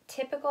not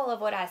typical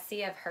of what I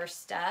see of her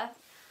stuff.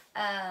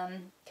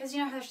 Because, you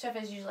know, her stuff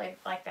is usually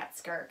like that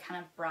skirt,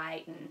 kind of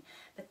bright,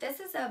 but this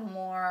is a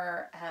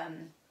more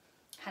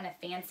kind of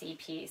fancy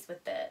piece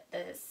with the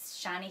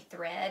shiny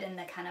thread and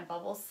the kind of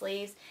bubble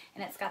sleeves,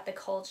 and it's got the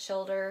cold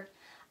shoulder.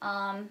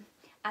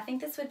 I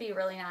think this would be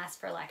really nice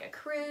for like a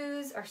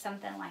cruise or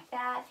something like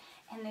that.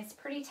 And these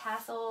pretty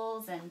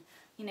tassels and,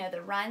 you know,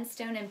 the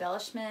rhinestone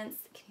embellishments.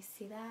 Can you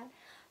see that?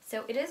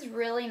 So it is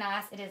really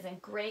nice. It is in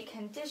great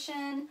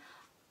condition.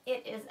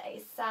 It is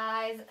a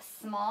size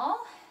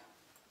small.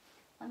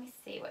 Let me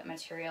see what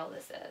material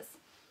this is.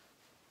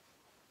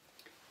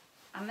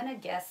 I'm going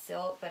to guess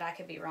silk, but I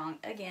could be wrong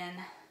again.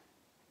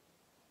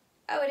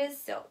 Oh, it is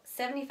silk.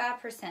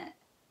 75%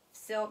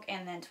 silk,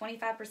 and then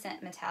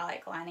 25%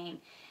 metallic lining,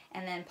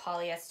 and then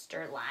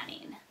polyester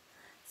lining.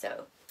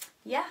 So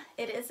yeah,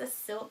 it is a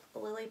silk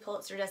Lily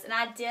Pulitzer dress, and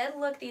I did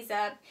look these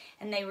up,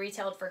 and they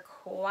retailed for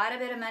quite a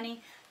bit of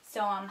money,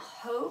 so I'm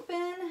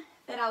hoping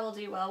that I will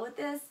do well with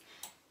this.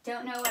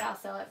 Don't know what I'll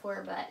sell it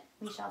for, but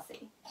we shall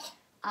see.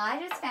 I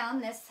just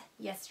found this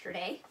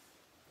yesterday,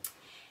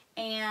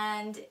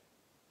 and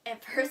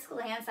at first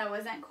glance I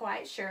wasn't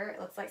quite sure.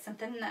 It looks like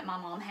something that my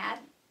mom had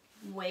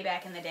way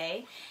back in the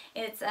day.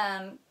 It's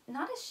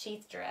not a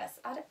sheath dress.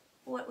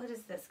 What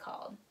is this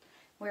called?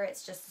 Where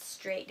it's just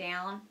straight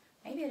down.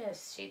 Maybe it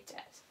is sheath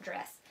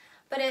dress.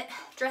 But it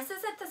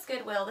dresses at this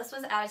Goodwill. This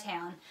was out of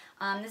town.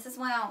 This is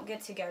one I don't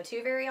get to go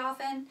to very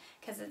often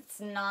because it's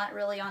not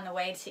really on the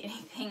way to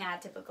anything I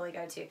typically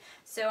go to.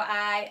 So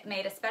I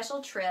made a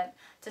special trip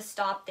to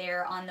stop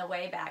there on the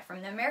way back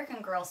from the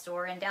American Girl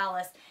store in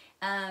Dallas.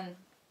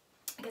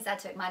 Because I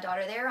took my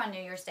daughter there on New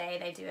Year's Day.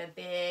 They do a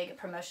big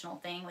promotional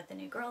thing with the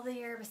new girl of the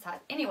year.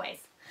 Anyways,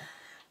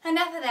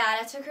 enough of that.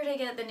 I took her to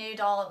get the new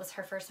doll. It was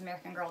her first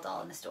American Girl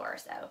doll in the store.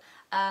 So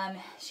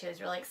she was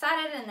really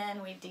excited, and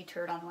then we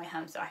detoured on the way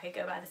home so I could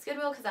go by this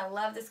Goodwill because I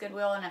love this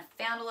Goodwill, and I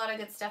found a lot of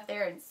good stuff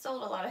there and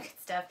sold a lot of good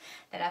stuff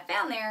that I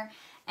found there.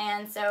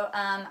 And so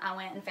I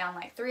went and found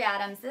like 3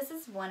 items. This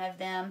is one of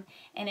them,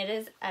 and it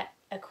is an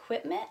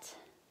equipment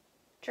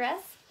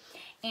dress.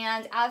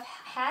 And I've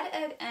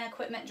had an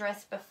equipment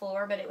dress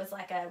before, but it was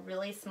like a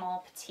really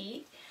small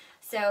petite.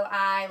 So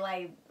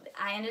I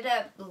ended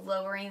up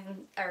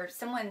lowering, or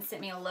someone sent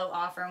me a low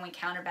offer and we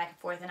countered back and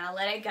forth, and I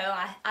let it go.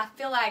 I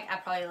feel like I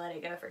probably let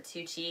it go for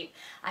too cheap.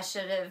 I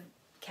should have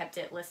kept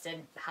it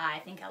listed high. I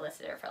think I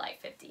listed it for like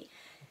 $50.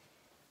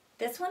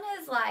 This one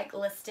is like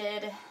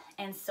listed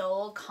and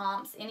sold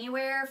comps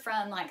anywhere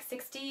from like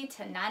 $60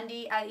 to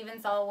 $90. I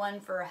even saw one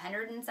for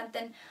 $100 and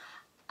something.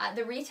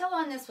 The retail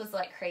on this was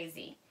like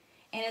crazy.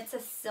 And it's a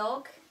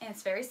silk, and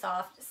it's very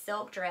soft,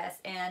 silk dress,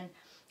 and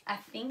I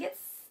think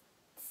it's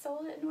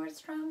sold at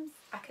Nordstrom's.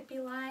 I could be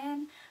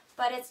lying,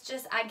 but it's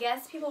just, I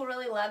guess people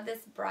really love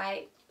this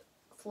bright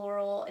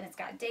floral, and it's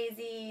got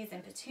daisies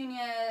and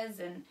petunias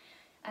and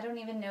I don't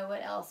even know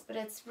what else, but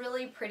it's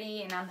really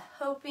pretty, and I'm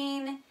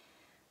hoping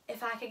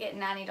if I could get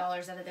 $90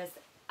 out of this,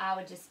 I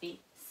would just be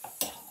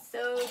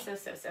so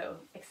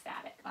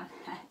ecstatic on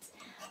that.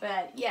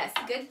 But yes,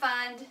 good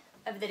find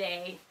of the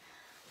day.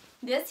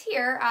 This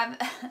here,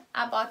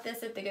 I bought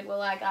this at the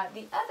Goodwill I got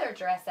the other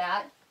dress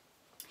at,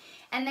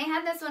 and they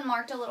had this one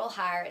marked a little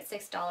higher at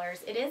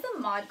 $6. It is a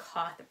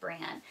ModCloth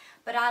brand,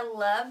 but I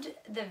loved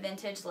the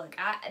vintage look.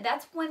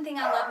 That's one thing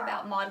I love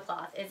about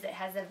ModCloth, is it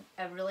has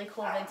a really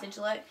cool vintage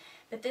look.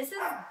 But this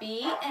is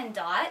B and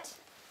Dot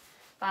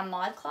by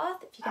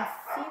ModCloth. If you can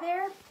see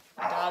there,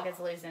 my dog is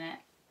losing it.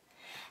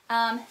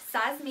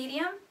 Size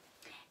medium,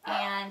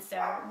 and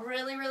so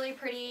really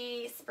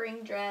pretty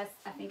spring dress.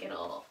 I think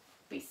it'll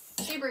be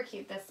super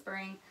cute this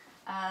spring.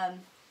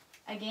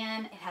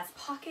 Again, it has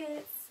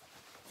pockets.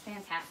 It's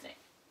fantastic.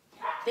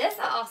 This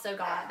I also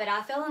got, but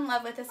I fell in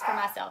love with this for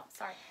myself.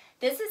 Sorry.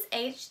 This is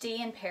HD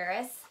in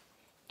Paris,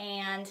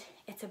 and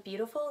it's a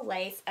beautiful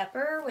lace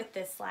upper with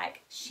this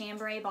like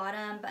chambray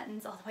bottom,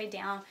 buttons all the way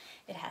down.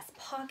 It has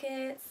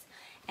pockets,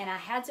 and I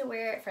had to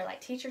wear it for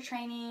like teacher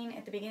training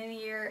at the beginning of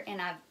the year,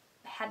 and I've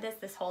had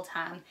this whole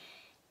time,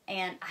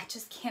 and I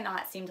just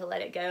cannot seem to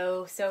let it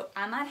go. So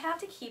I might have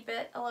to keep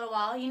it a little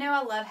while. You know,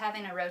 I love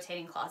having a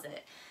rotating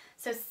closet.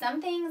 So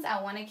some things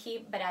I want to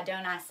keep, but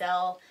I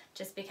sell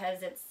just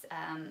because it's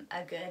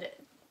a good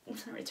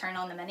return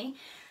on the money.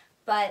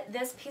 But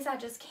this piece I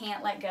just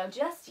can't let go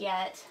just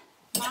yet.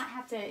 Might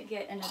have to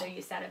get another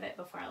use out of it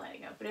before I let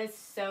it go. But it's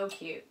so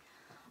cute.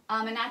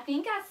 And I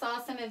think I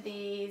saw some of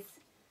these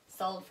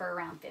sold for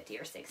around 50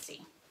 or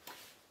 60.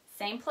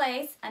 Same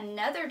place,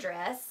 another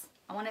dress.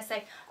 I want to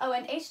say, oh,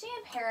 an HD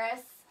in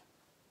Paris.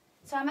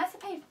 So I must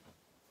have paid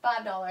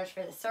 $5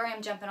 for this. Sorry,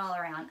 I'm jumping all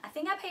around. I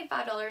think I paid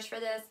 $5 for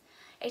this.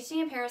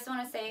 HD in Paris, I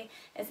want to say,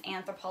 is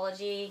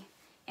Anthropologie.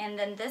 And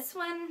then this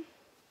one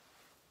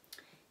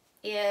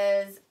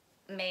is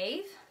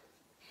Maeve.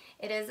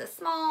 It is a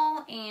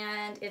small,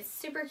 and it's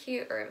super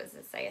cute, or was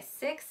it say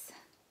a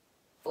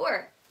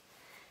 6'4".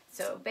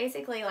 So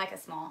basically like a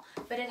small,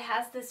 but it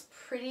has this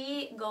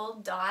pretty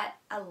gold dot.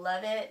 I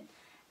love it.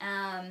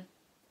 I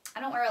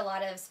don't wear a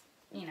lot of,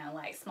 you know,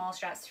 like small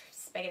straps,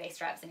 spaghetti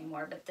straps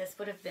anymore, but this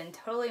would have been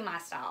totally my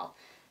style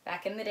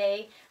back in the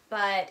day.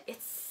 But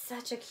it's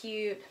such a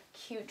cute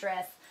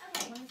dress.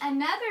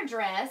 Another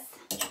dress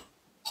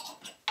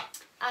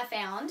I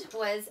found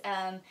was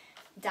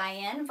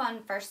Diane von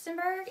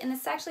Furstenberg, and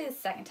this is actually the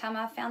second time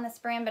I've found this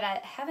brand, but I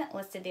haven't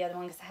listed the other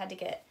one because I had to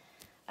get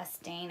a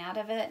stain out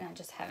of it, and I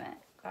just haven't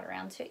got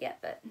around to it yet.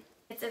 But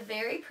it's a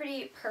very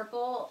pretty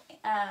purple,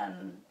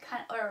 kind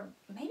of, or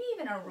maybe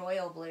even a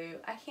royal blue.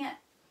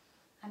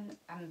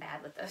 I'm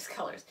bad with those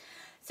colors.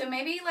 So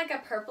maybe like a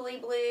purpley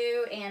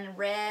blue and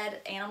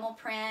red animal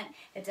print.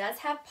 It does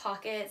have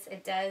pockets.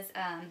 It does,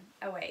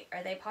 oh wait,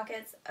 are they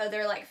pockets? Oh,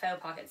 they're like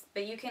faux pockets,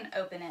 but you can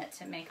open it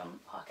to make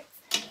them pockets.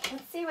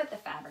 Let's see what the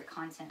fabric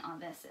content on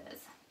this is.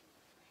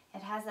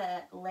 It has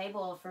a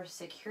label for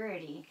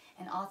security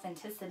and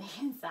authenticity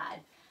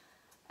inside.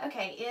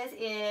 Okay, it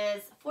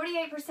is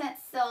 48%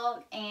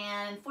 silk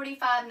and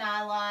 45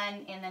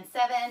 nylon and then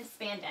 7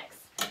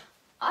 spandex.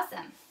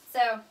 Awesome.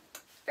 So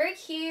very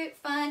cute,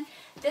 fun.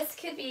 This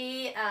could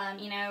be,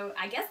 you know,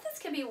 I guess this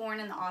could be worn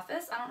in the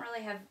office. I don't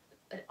really have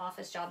an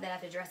office job that I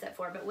have to dress up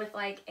for, but with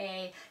like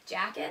a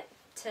jacket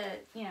to,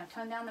 you know,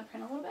 tone down the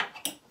print a little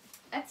bit.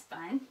 That's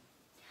fun.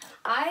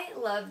 I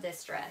love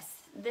this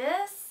dress.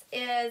 This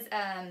is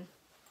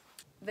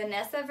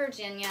Vanessa,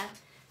 Virginia.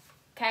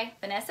 Okay,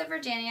 Vanessa,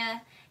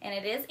 Virginia, and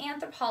it is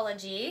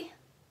Anthropologie.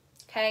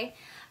 Okay,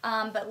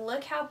 but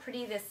look how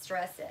pretty this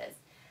dress is.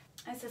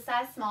 It's a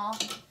size small,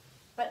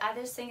 but I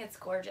just think it's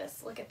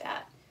gorgeous. Look at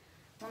that.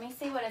 Let me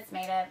see what it's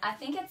made of. I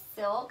think it's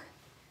silk,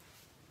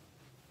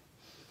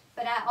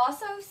 but I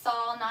also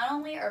saw not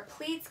only are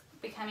pleats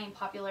becoming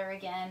popular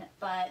again,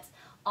 but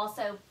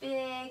also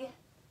big,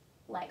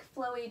 like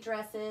flowy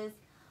dresses.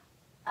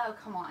 Oh,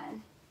 come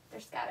on.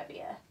 There's gotta be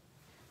a,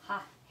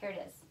 here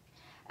it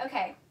is.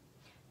 Okay,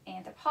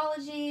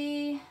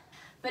 Anthropologie,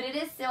 but it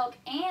is silk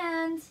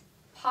and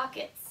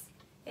pockets.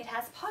 It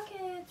has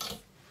pockets.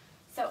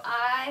 So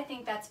I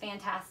think that's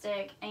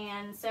fantastic.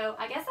 And so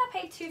I guess I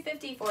paid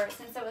 $2.50 for it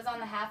since it was on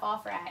the half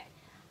off rack.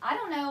 I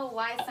don't know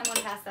why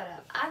someone passed that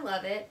up. I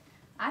love it.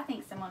 I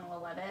think someone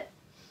will love it.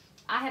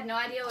 I have no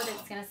idea what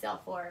it's gonna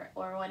sell for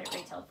or what it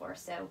retailed for,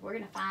 so we're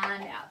gonna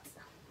find out.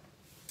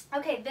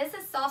 Okay, this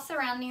is Soft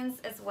Surroundings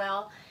as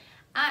well.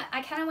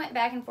 I kind of went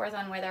back and forth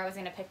on whether I was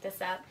going to pick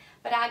this up,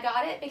 but I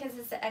got it because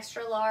it's an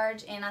extra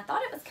large, and I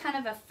thought it was kind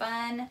of a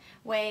fun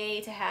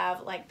way to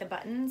have like the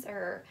buttons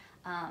or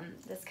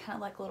this kind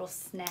of like little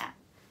snap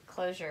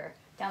closure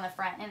down the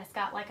front, and it's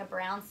got like a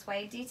brown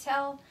suede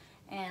detail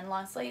and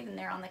long sleeve, and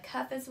they're on the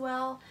cuff as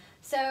well.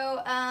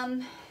 So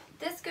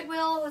this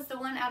Goodwill was the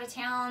one out of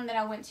town that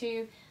I went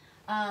to,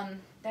 that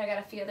I got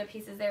a few other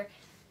pieces there.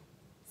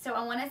 So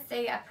I want to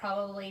say I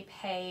probably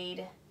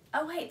paid,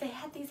 oh wait, they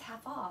had these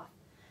half off.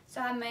 So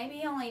I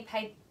maybe only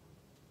paid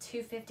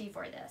 $2.50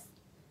 for this,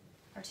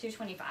 or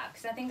 $2.25,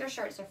 because I think their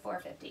shirts are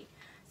 $4.50.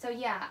 So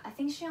yeah, I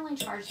think she only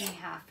charged me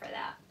half for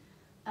that.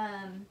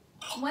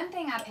 One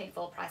thing I paid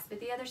full price, but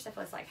the other stuff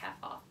was like half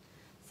off.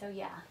 So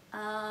yeah.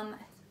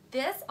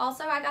 This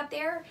also I got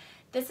there.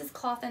 This is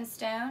cloth and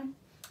stone.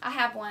 I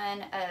have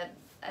one,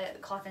 a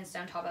cloth and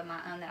stone top of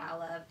my own that I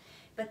love.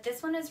 But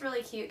this one is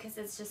really cute because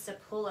it's just a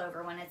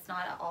pullover one. It's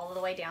not all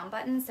the way down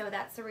button, so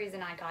that's the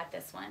reason I got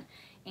this one.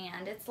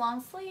 And it's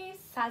long sleeves,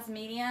 size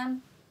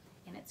medium,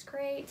 and it's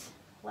great.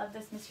 Love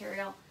this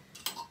material.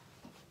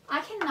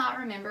 I cannot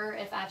remember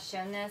if I've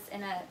shown this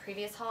in a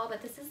previous haul,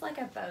 but this is like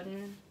a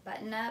Bowden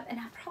button-up, and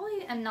I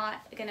probably am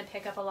not going to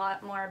pick up a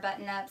lot more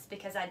button-ups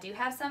because I do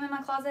have some in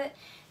my closet, and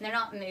they're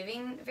not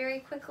moving very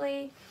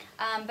quickly.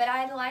 But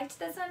I liked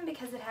this one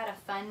because it had a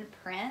fun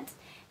print.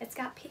 It's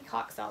got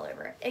peacocks all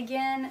over it.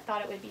 Again,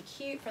 thought it would be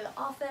cute for the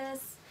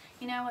office,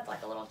 you know, with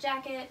like a little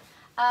jacket.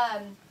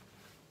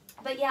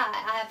 But yeah,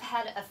 I've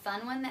had a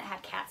fun one that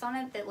had cats on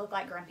it that looked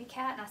like Grumpy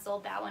Cat, and I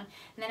sold that one.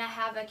 And then I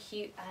have a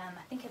cute,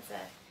 I think it's a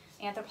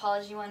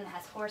Anthropologie one that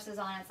has horses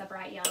on it. It's a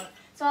bright yellow.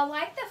 So I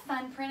like the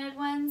fun printed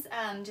ones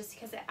just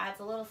because it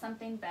adds a little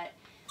something, but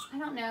I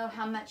don't know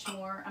how much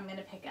more I'm going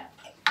to pick up.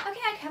 Okay,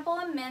 a couple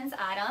of men's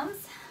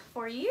items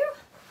for you.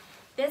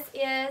 This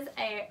is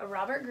a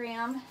Robert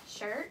Graham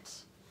shirt,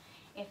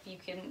 if you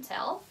couldn't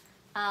tell.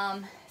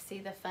 See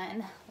the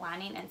fun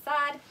lining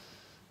inside.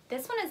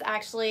 This one is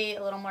actually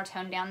a little more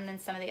toned down than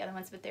some of the other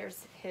ones, but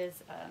there's his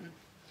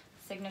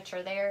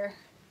signature there.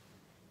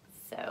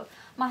 So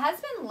my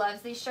husband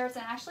loves these shirts,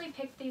 and I actually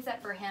picked these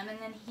up for him, and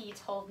then he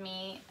told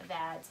me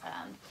that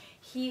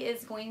he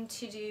is going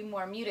to do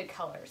more muted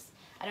colors.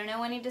 I don't know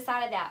when he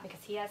decided that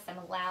because he has some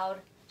loud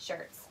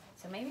shirts.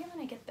 So maybe I'm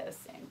going to get those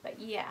soon. But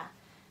yeah,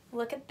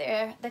 look at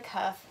the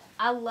cuff.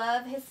 I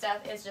love his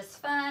stuff. It's just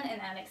fun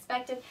and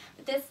unexpected.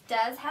 But this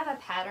does have a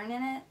pattern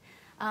in it.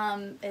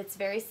 It's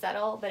very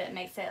subtle, but it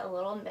makes it a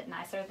little bit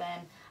nicer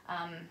than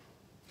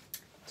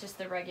just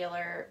the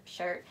regular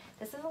shirt.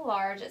 This is a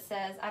large. It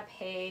says I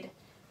paid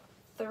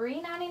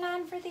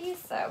 $3.99 for these,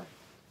 so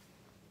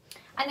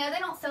I know they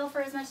don't sell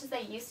for as much as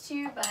they used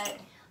to, but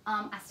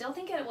I still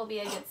think it will be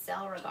a good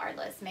sell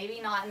regardless.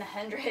 Maybe not in the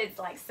hundreds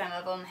like some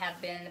of them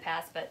have been in the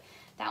past, but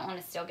that one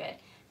is still good.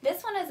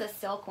 This one is a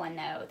silk one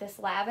though. This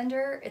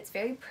lavender, it's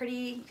very pretty.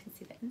 You can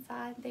see the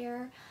inside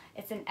there.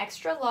 It's an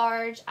extra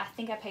large. I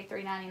think I paid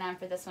 $3.99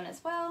 for this one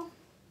as well.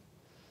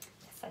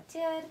 Yes, I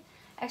did.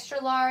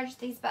 Extra large.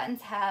 These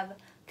buttons have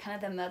kind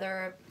of the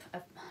mother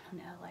of, I don't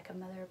know, like a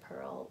mother of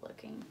pearl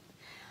looking.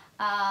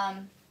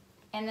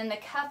 And then the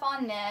cuff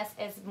on this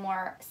is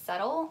more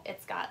subtle.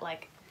 It's got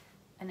like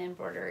an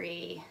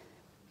embroidery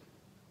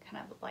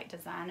kind of like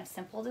design, a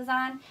simple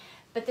design.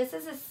 But this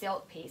is a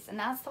silk piece, and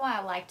that's why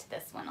I liked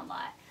this one a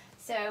lot.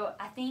 So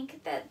I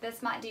think that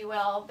this might do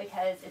well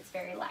because it's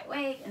very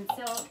lightweight and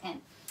silk,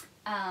 and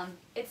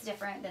it's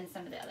different than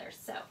some of the others.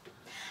 So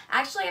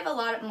I actually have a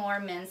lot more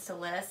men's to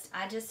list.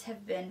 I just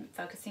have been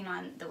focusing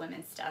on the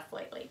women's stuff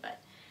lately.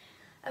 But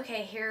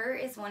okay, here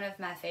is one of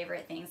my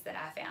favorite things that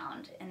I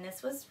found, and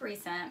this was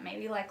recent,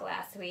 maybe like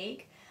last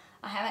week.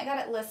 I haven't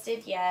got it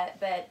listed yet,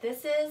 but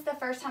this is the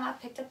first time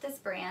I've picked up this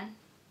brand.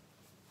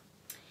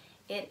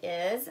 It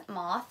is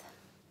Moth,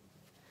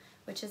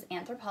 which is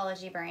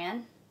Anthropologie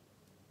brand.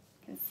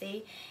 You can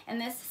see, and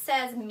this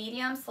says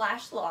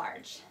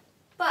medium/large,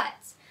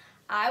 but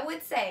I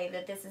would say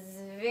that this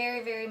is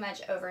very, very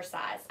much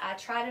oversized. I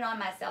tried it on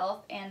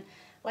myself, and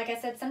like I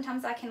said,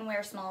 sometimes I can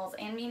wear smalls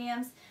and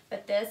mediums,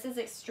 but this is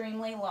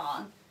extremely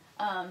long.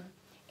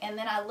 And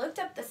then I looked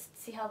up this,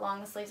 see how long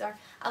the sleeves are?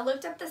 I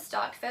looked up the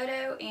stock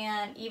photo,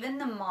 and even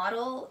the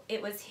model,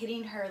 it was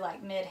hitting her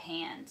like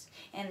mid-hand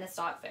in the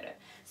stock photo.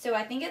 So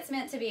I think it's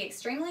meant to be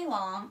extremely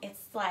long.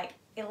 It's like,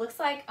 it looks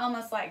like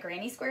almost like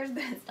granny squares,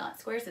 but it's not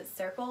squares, it's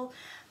circle.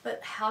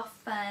 But how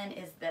fun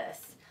is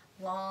this?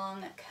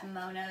 Long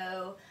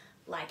kimono,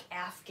 like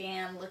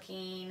Afghan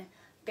looking,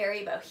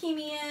 very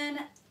bohemian.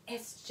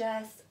 It's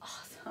just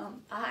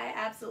awesome. I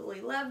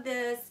absolutely love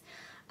this.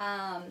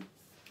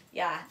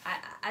 Yeah,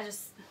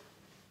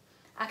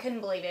 I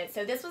couldn't believe it.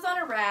 So this was on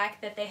a rack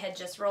that they had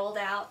just rolled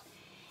out,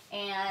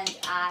 and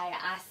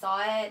I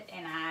saw it,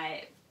 and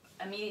I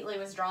immediately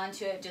was drawn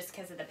to it just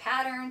because of the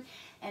pattern.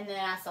 And then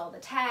I saw the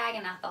tag,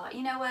 and I thought,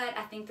 you know what?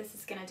 I think this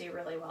is going to do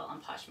really well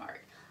on Poshmark.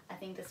 I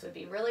think this would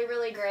be really,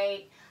 really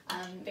great.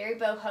 Very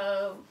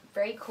boho,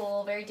 very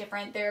cool, very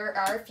different. There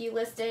are a few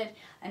listed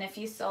and a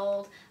few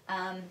sold.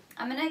 I'm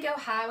going to go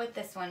high with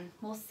this one.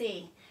 We'll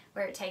see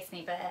where it takes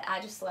me, but I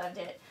just loved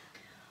it.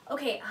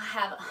 Okay, I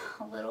have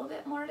a little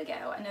bit more to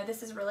go. I know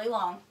this is really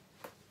long,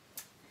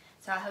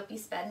 so I hope you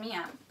sped me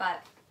up.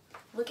 But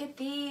look at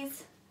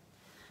these.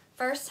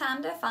 First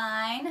time to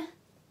find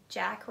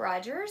Jack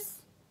Rogers.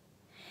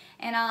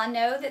 And I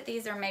know that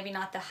these are maybe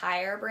not the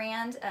higher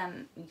brand.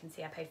 You can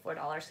see I paid $4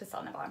 because it's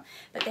on the bottom.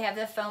 But they have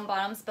the foam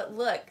bottoms. But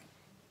look,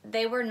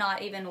 they were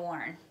not even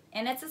worn.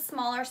 And it's a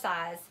smaller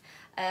size.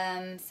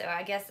 So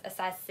I guess a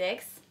size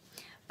 6.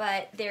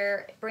 But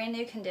they're brand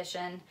new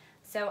condition.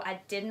 So I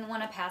didn't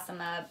want to pass them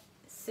up.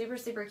 super,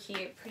 super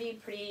cute.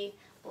 Pretty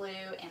blue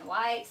and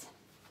white.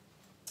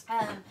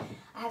 I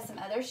have some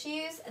other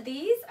shoes.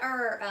 These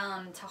are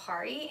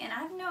Tahari, and I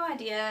have no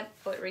idea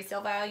what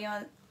resale value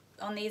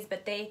on these,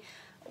 but they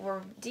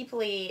were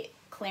deeply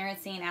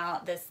clearancing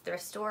out this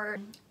thrift store.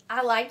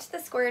 I liked the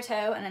square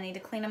toe, and I need to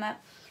clean them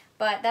up,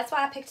 but that's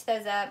why I picked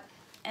those up.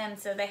 And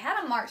so they had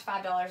them marked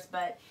 $5,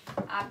 but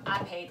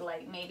I paid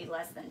like maybe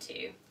less than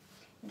 $2.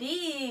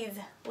 These,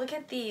 look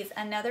at these,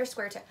 another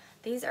square toe.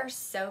 These are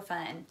so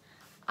fun.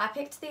 I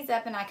picked these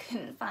up and I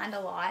couldn't find a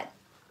lot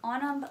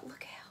on them, but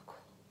look how cool.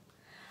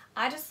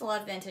 I just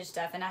love vintage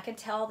stuff, and I could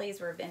tell these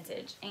were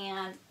vintage.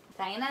 And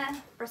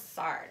Dana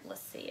Brassard,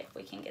 let's see if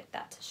we can get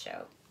that to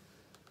show.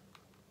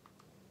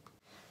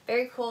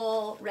 Very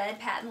cool, red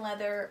patent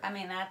leather. I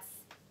mean, that's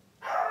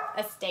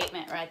a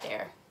statement right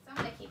there. So I'm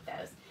gonna keep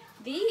those.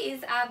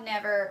 These I've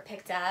never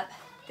picked up.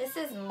 This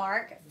is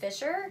Mark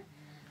Fisher,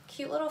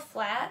 cute little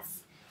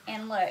flats.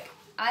 And look,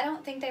 I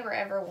don't think they were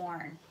ever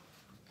worn.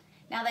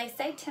 Now they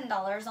say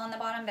 $10 on the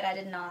bottom, but I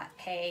did not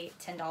pay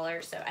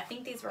 $10. So I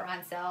think these were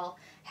on sale,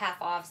 half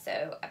off,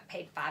 so I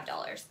paid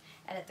 $5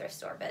 at a thrift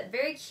store. But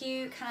very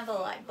cute, kind of a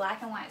like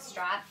black and white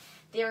stripe.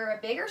 They're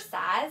a bigger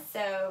size,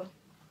 so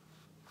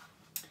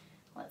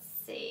let's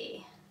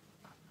see.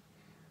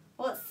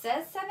 Well, it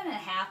says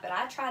 7.5, but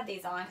I tried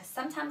these on because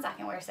sometimes I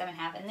can wear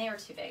 7.5 and they were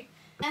too big.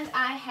 And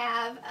I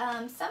have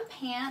some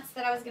pants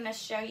that I was going to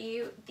show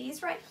you.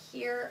 These right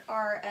here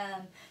are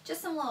just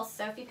some little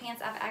Sophie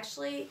pants. I've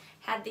actually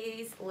had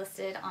these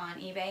listed on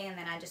eBay, and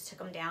then I just took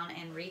them down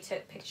and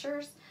retook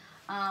pictures.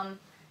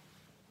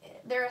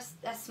 They're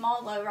a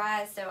small low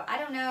rise, so I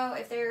don't know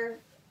if they're,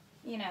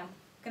 you know,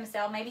 going to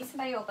sell. Maybe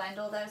somebody will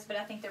bundle those, but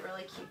I think they're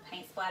really cute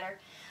paint splatter.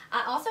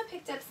 I also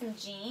picked up some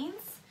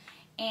jeans,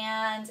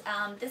 and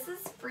this is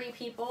Free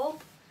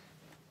People.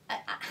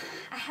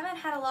 I haven't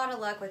had a lot of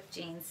luck with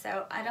jeans,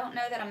 so I don't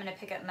know that I'm going to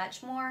pick up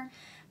much more.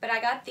 But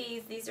I got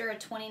these. These are a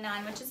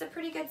 29, which is a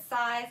pretty good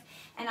size.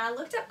 And I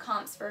looked up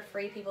comps for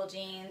Free People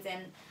jeans,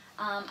 and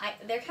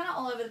they're kind of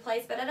all over the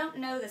place, but I don't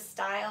know the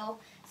style.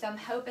 So I'm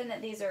hoping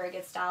that these are a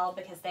good style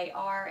because they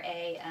are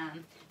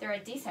they're a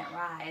decent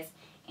rise,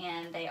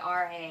 and they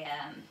are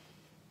I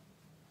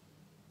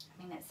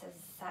mean, it says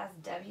size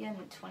W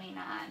and 29.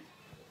 I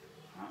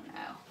don't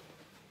know.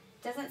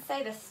 It doesn't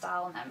say the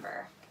style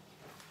number.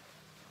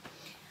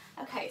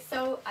 Okay,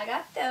 so I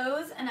got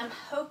those, and I'm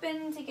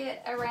hoping to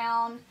get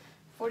around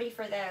 40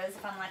 for those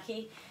if I'm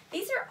lucky.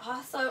 These are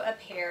also a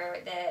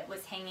pair that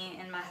was hanging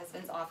in my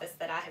husband's office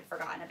that I had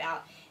forgotten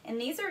about. And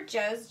these are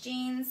Joe's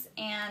jeans,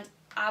 and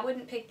I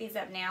wouldn't pick these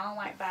up now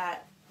like by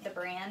the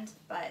brand,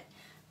 but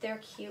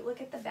they're cute.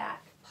 Look at the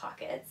back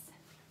pockets,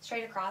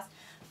 straight across.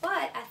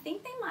 But I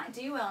think they might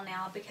do well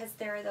now because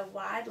they're the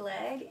wide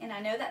leg, and I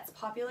know that's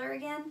popular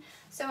again.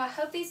 So I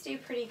hope these do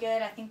pretty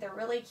good. I think they're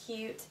really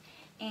cute.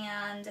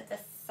 And the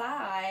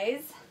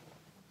size,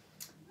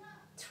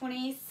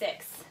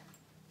 26.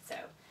 So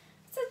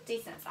it's a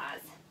decent size,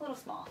 a little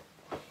small.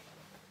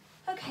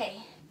 Okay,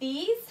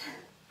 these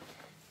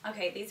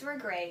were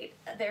great.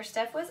 Their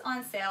stuff was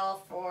on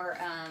sale for,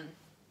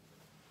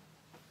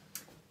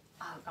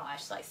 oh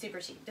gosh, like super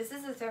cheap. This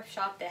is a thrift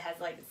shop that has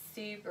like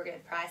super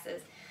good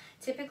prices.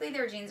 Typically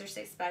their jeans are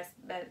 $6,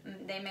 but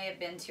they may have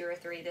been 2 or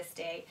 3 this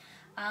day.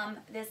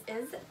 This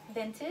is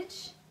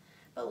vintage,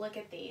 but look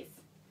at these.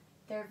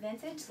 They're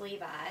vintage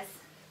Levi's,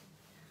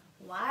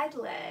 wide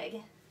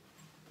leg.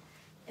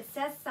 It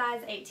says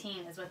size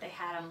 18 is what they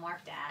had them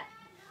marked at,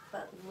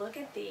 but look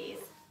at these.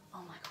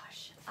 Oh my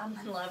gosh, I'm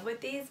in love with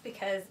these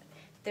because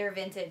they're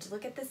vintage.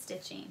 Look at the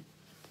stitching.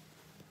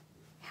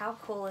 How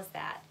cool is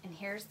that? And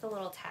here's the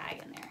little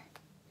tag in there.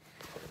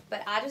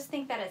 But I just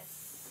think that is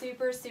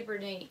super, super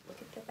neat.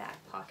 Look at the back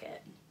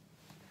pocket.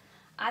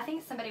 I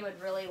think somebody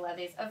would really love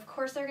these. Of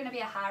course, they're going to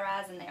be a high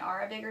rise, and they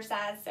are a bigger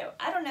size, so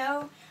I don't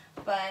know,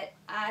 but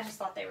I just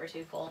thought they were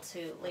too cool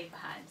to leave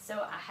behind,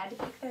 so I had to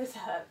pick those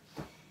up.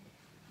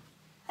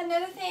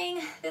 Another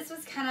thing, this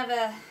was kind of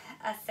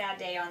a sad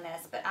day on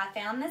this, but I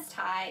found this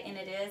tie, and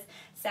it is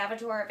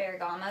Salvatore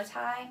Ferragamo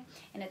tie,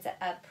 and it's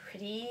a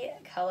pretty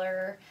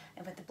color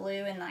with the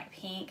blue and like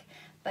pink,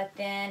 but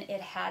then it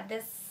had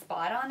this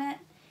spot on it,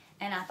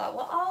 and I thought,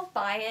 well, I'll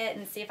buy it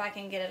and see if I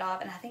can get it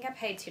off, and I think I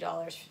paid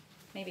 $2,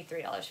 maybe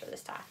 $3 for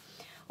this tie.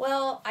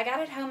 Well, I got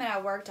it home and I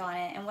worked on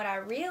it, and what I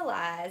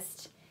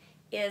realized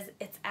is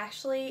it's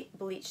actually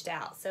bleached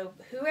out. So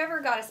whoever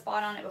got a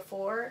spot on it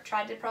before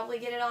tried to probably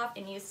get it off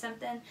and use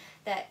something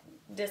that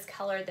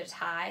discolored the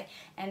tie,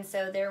 and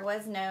so there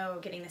was no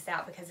getting this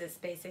out because it's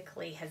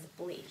basically has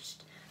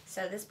bleached.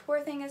 So this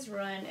poor thing is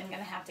ruined and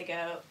gonna have to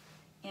go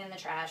in the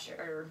trash,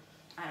 or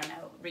I don't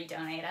know,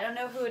 redonate. I don't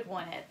know who would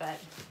want it, but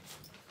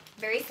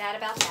very sad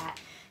about that,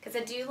 because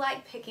I do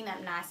like picking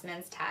up nice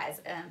men's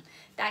ties.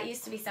 That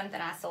used to be something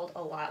I sold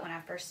a lot when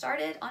I first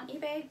started on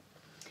eBay.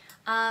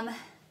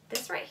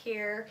 This right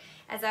here,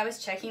 as I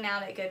was checking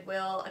out at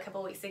Goodwill a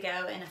couple weeks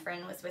ago and a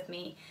friend was with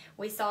me,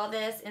 we saw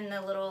this in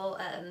the little,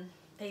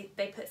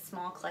 they put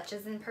small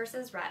clutches in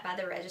purses right by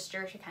the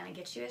register to kind of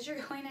get you as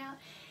you're going out.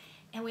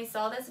 and we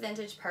saw this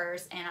vintage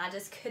purse, and I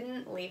just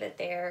couldn't leave it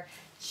there.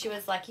 She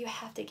was like, you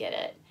have to get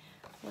it.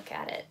 Look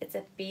at it. It's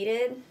a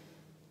beaded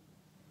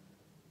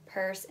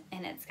purse,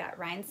 and it's got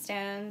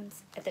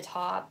rhinestones at the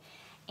top.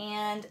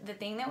 And the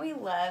thing that we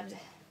loved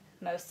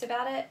most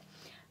about it,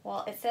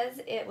 well, it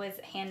says it was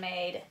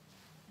handmade,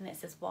 and it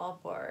says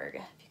Walborg,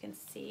 if you can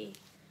see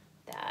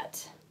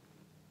that.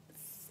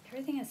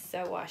 Everything is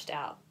so washed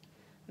out.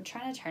 I'm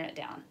trying to turn it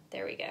down.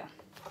 There we go.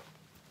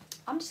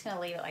 I'm just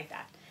gonna leave it like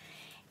that.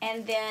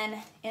 And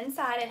then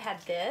inside it had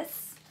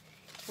this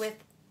with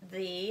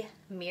the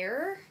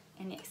mirror,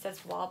 and it says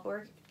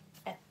Walborg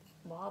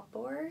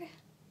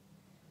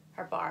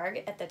or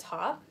Barg at the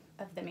top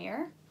of the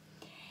mirror.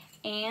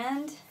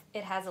 And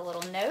it has a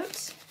little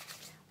note.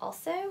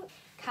 Also,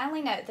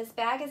 kindly note, this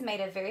bag is made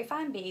of very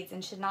fine beads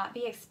and should not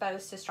be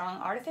exposed to strong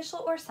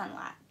artificial or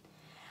sunlight.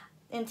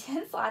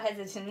 Intense light has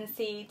a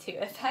tendency to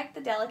affect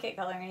the delicate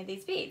coloring of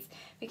these beads.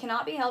 We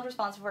cannot be held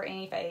responsible for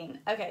any fading.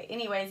 Okay,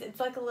 anyways, it's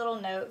like a little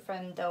note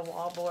from the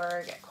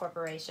Walborg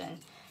Corporation,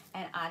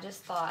 and I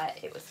just thought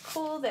it was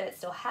cool that it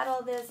still had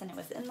all this and it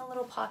was in the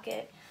little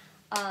pocket,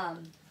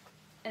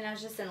 and I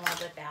was just in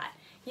love with that.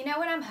 You know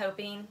what I'm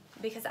hoping,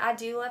 because I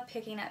do love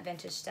picking up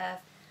vintage stuff,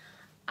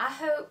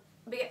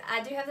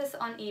 I do have this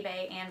on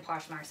eBay and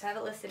Poshmark, so I have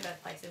it listed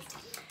both places.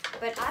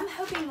 But I'm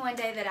hoping one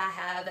day that I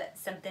have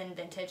something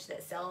vintage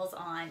that sells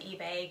on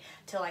eBay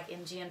to like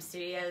MGM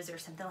Studios or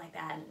something like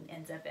that, and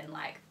ends up in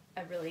like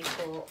a really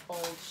cool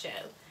old show.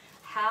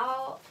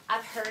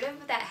 I've heard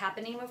of that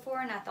happening before,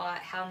 and I thought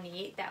how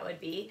neat that would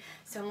be.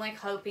 So I'm like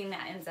hoping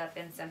that ends up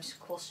in some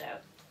cool show.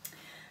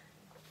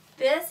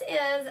 This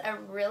is a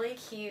really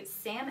cute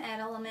Sam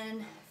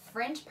Edelman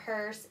French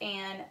purse,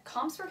 and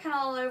comps were kind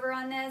of all over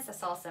on this. I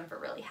saw some for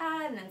really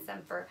high and then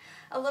some for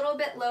a little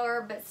bit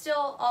lower, but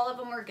still all of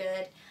them were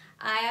good.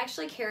 I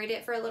actually carried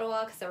it for a little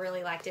while because I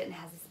really liked it, and it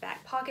has this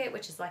back pocket,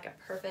 which is like a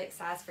perfect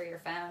size for your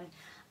phone.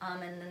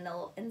 And then the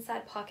little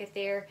inside pocket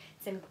there,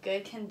 it's in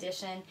good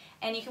condition,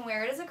 and you can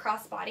wear it as a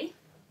crossbody,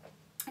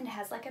 and it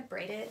has like a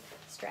braided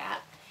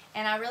strap.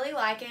 And I really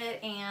like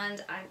it,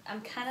 and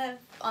I'm kind of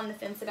on the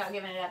fence about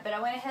giving it up, but I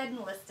went ahead and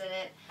listed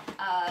it.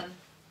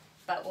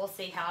 But we'll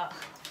see how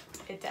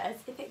it does,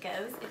 if it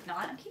goes. If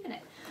not, I'm keeping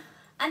it.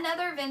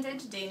 Another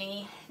vintage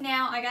Dooney.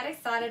 Now, I got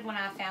excited when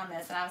I found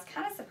this, and I was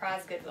kind of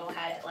surprised Goodwill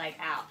had it like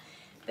out.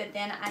 But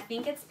then I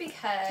think it's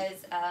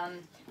because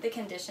the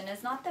condition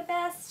is not the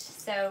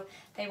best, so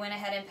they went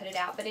ahead and put it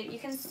out. But you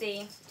can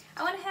see,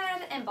 I went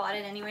ahead and bought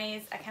it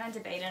anyways. I kind of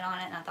debated on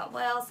it, and I thought,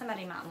 well,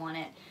 somebody might want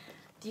it.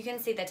 You can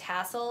see the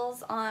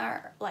tassels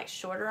are like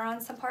shorter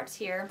on some parts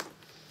here.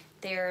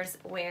 There's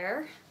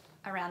wear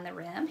around the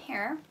rim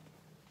here.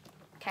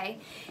 Okay,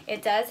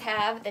 it does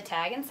have the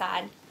tag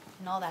inside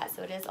and all that,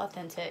 so it is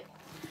authentic.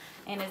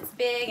 And it's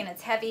big and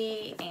it's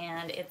heavy,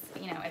 and it's,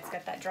 you know, it's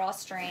got that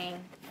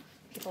drawstring.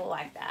 People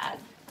like that.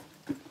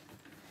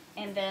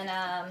 And then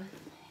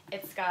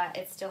it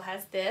still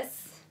has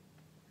this.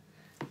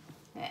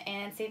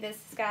 And see, this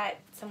has got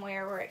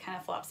somewhere where it kind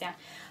of flops down.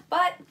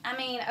 But, I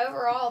mean,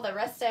 overall, the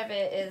rest of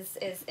it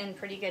is in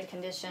pretty good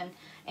condition.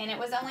 And it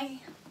was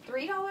only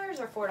 $3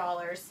 or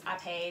 $4 I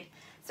paid.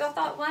 So I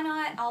thought, why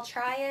not? I'll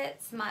try it.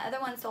 My other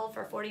one sold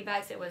for 40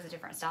 bucks. It was a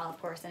different style,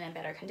 of course, and in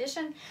better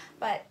condition.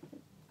 But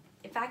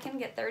if I can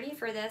get 30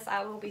 for this,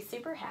 I will be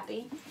super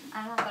happy.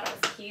 I thought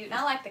it was cute. And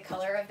I like the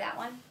color of that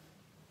one.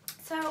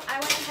 So I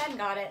went ahead and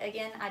got it.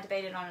 Again, I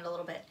debated on it a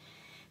little bit.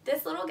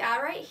 This little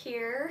guy right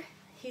here,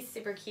 he's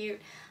super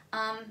cute.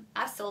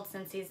 I've sold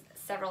Scentsies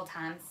several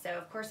times, so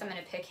of course I'm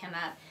going to pick him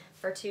up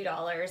for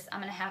 $2.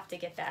 I'm going to have to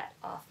get that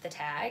off the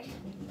tag.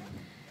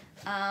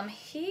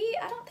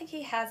 I don't think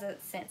he has a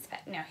Scents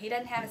pack. No, he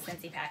doesn't have a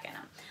Scentsy pack in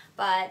him.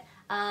 But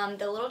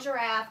the little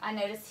giraffe, I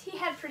noticed he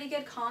had pretty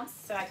good comps,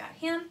 so I got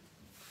him.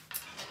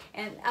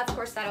 And of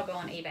course that'll go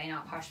on eBay,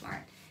 not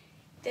Poshmark.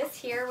 This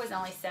here was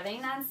only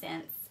 79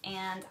 cents.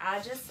 And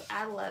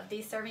I love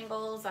these serving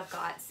bowls. I've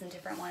got some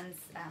different ones,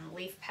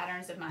 leaf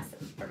patterns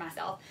for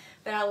myself.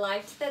 But I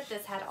liked that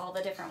this had all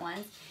the different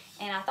ones.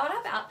 And I thought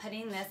about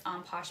putting this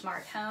on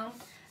Poshmark Home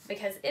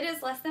because it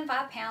is less than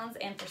 5 pounds.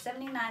 And for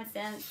 79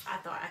 cents, I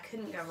thought I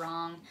couldn't go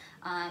wrong.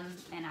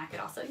 And I could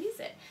also use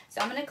it.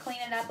 So I'm going to clean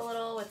it up a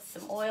little with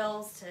some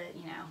oils to,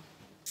 you know,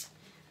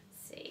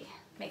 see,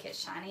 make it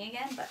shiny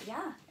again. But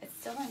yeah, it's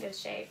still in good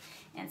shape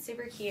and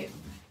super cute.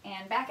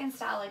 And back in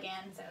style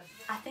again. So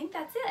I think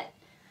that's it.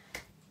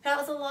 That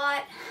was a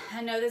lot.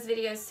 I know this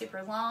video is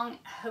super long.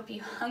 I hope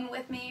you hung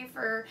with me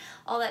for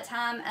all that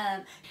time.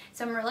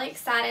 So I'm really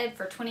excited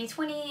for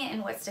 2020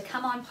 and what's to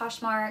come on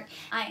Poshmark.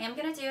 I am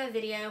going to do a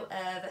video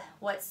of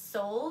what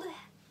sold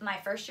my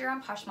first year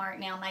on Poshmark.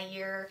 Now my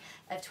year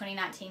of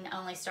 2019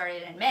 only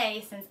started in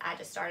May, since I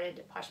just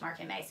started Poshmark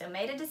in May. So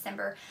May to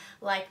December,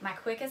 like my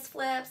quickest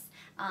flips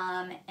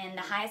and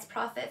the highest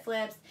profit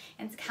flips,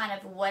 and kind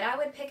of what I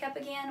would pick up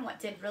again, what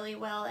did really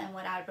well, and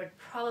what I would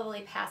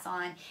probably pass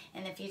on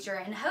in the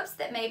future, in hopes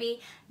that maybe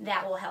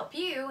that will help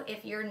you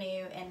if you're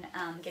new and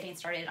getting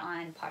started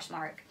on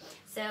Poshmark.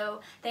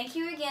 So thank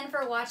you again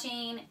for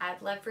watching.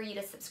 I'd love for you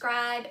to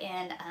subscribe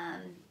and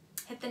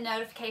hit the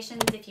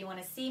notifications if you want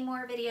to see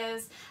more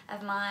videos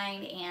of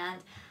mine,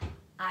 and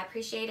I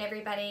appreciate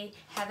everybody.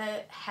 Have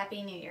a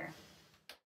happy new year.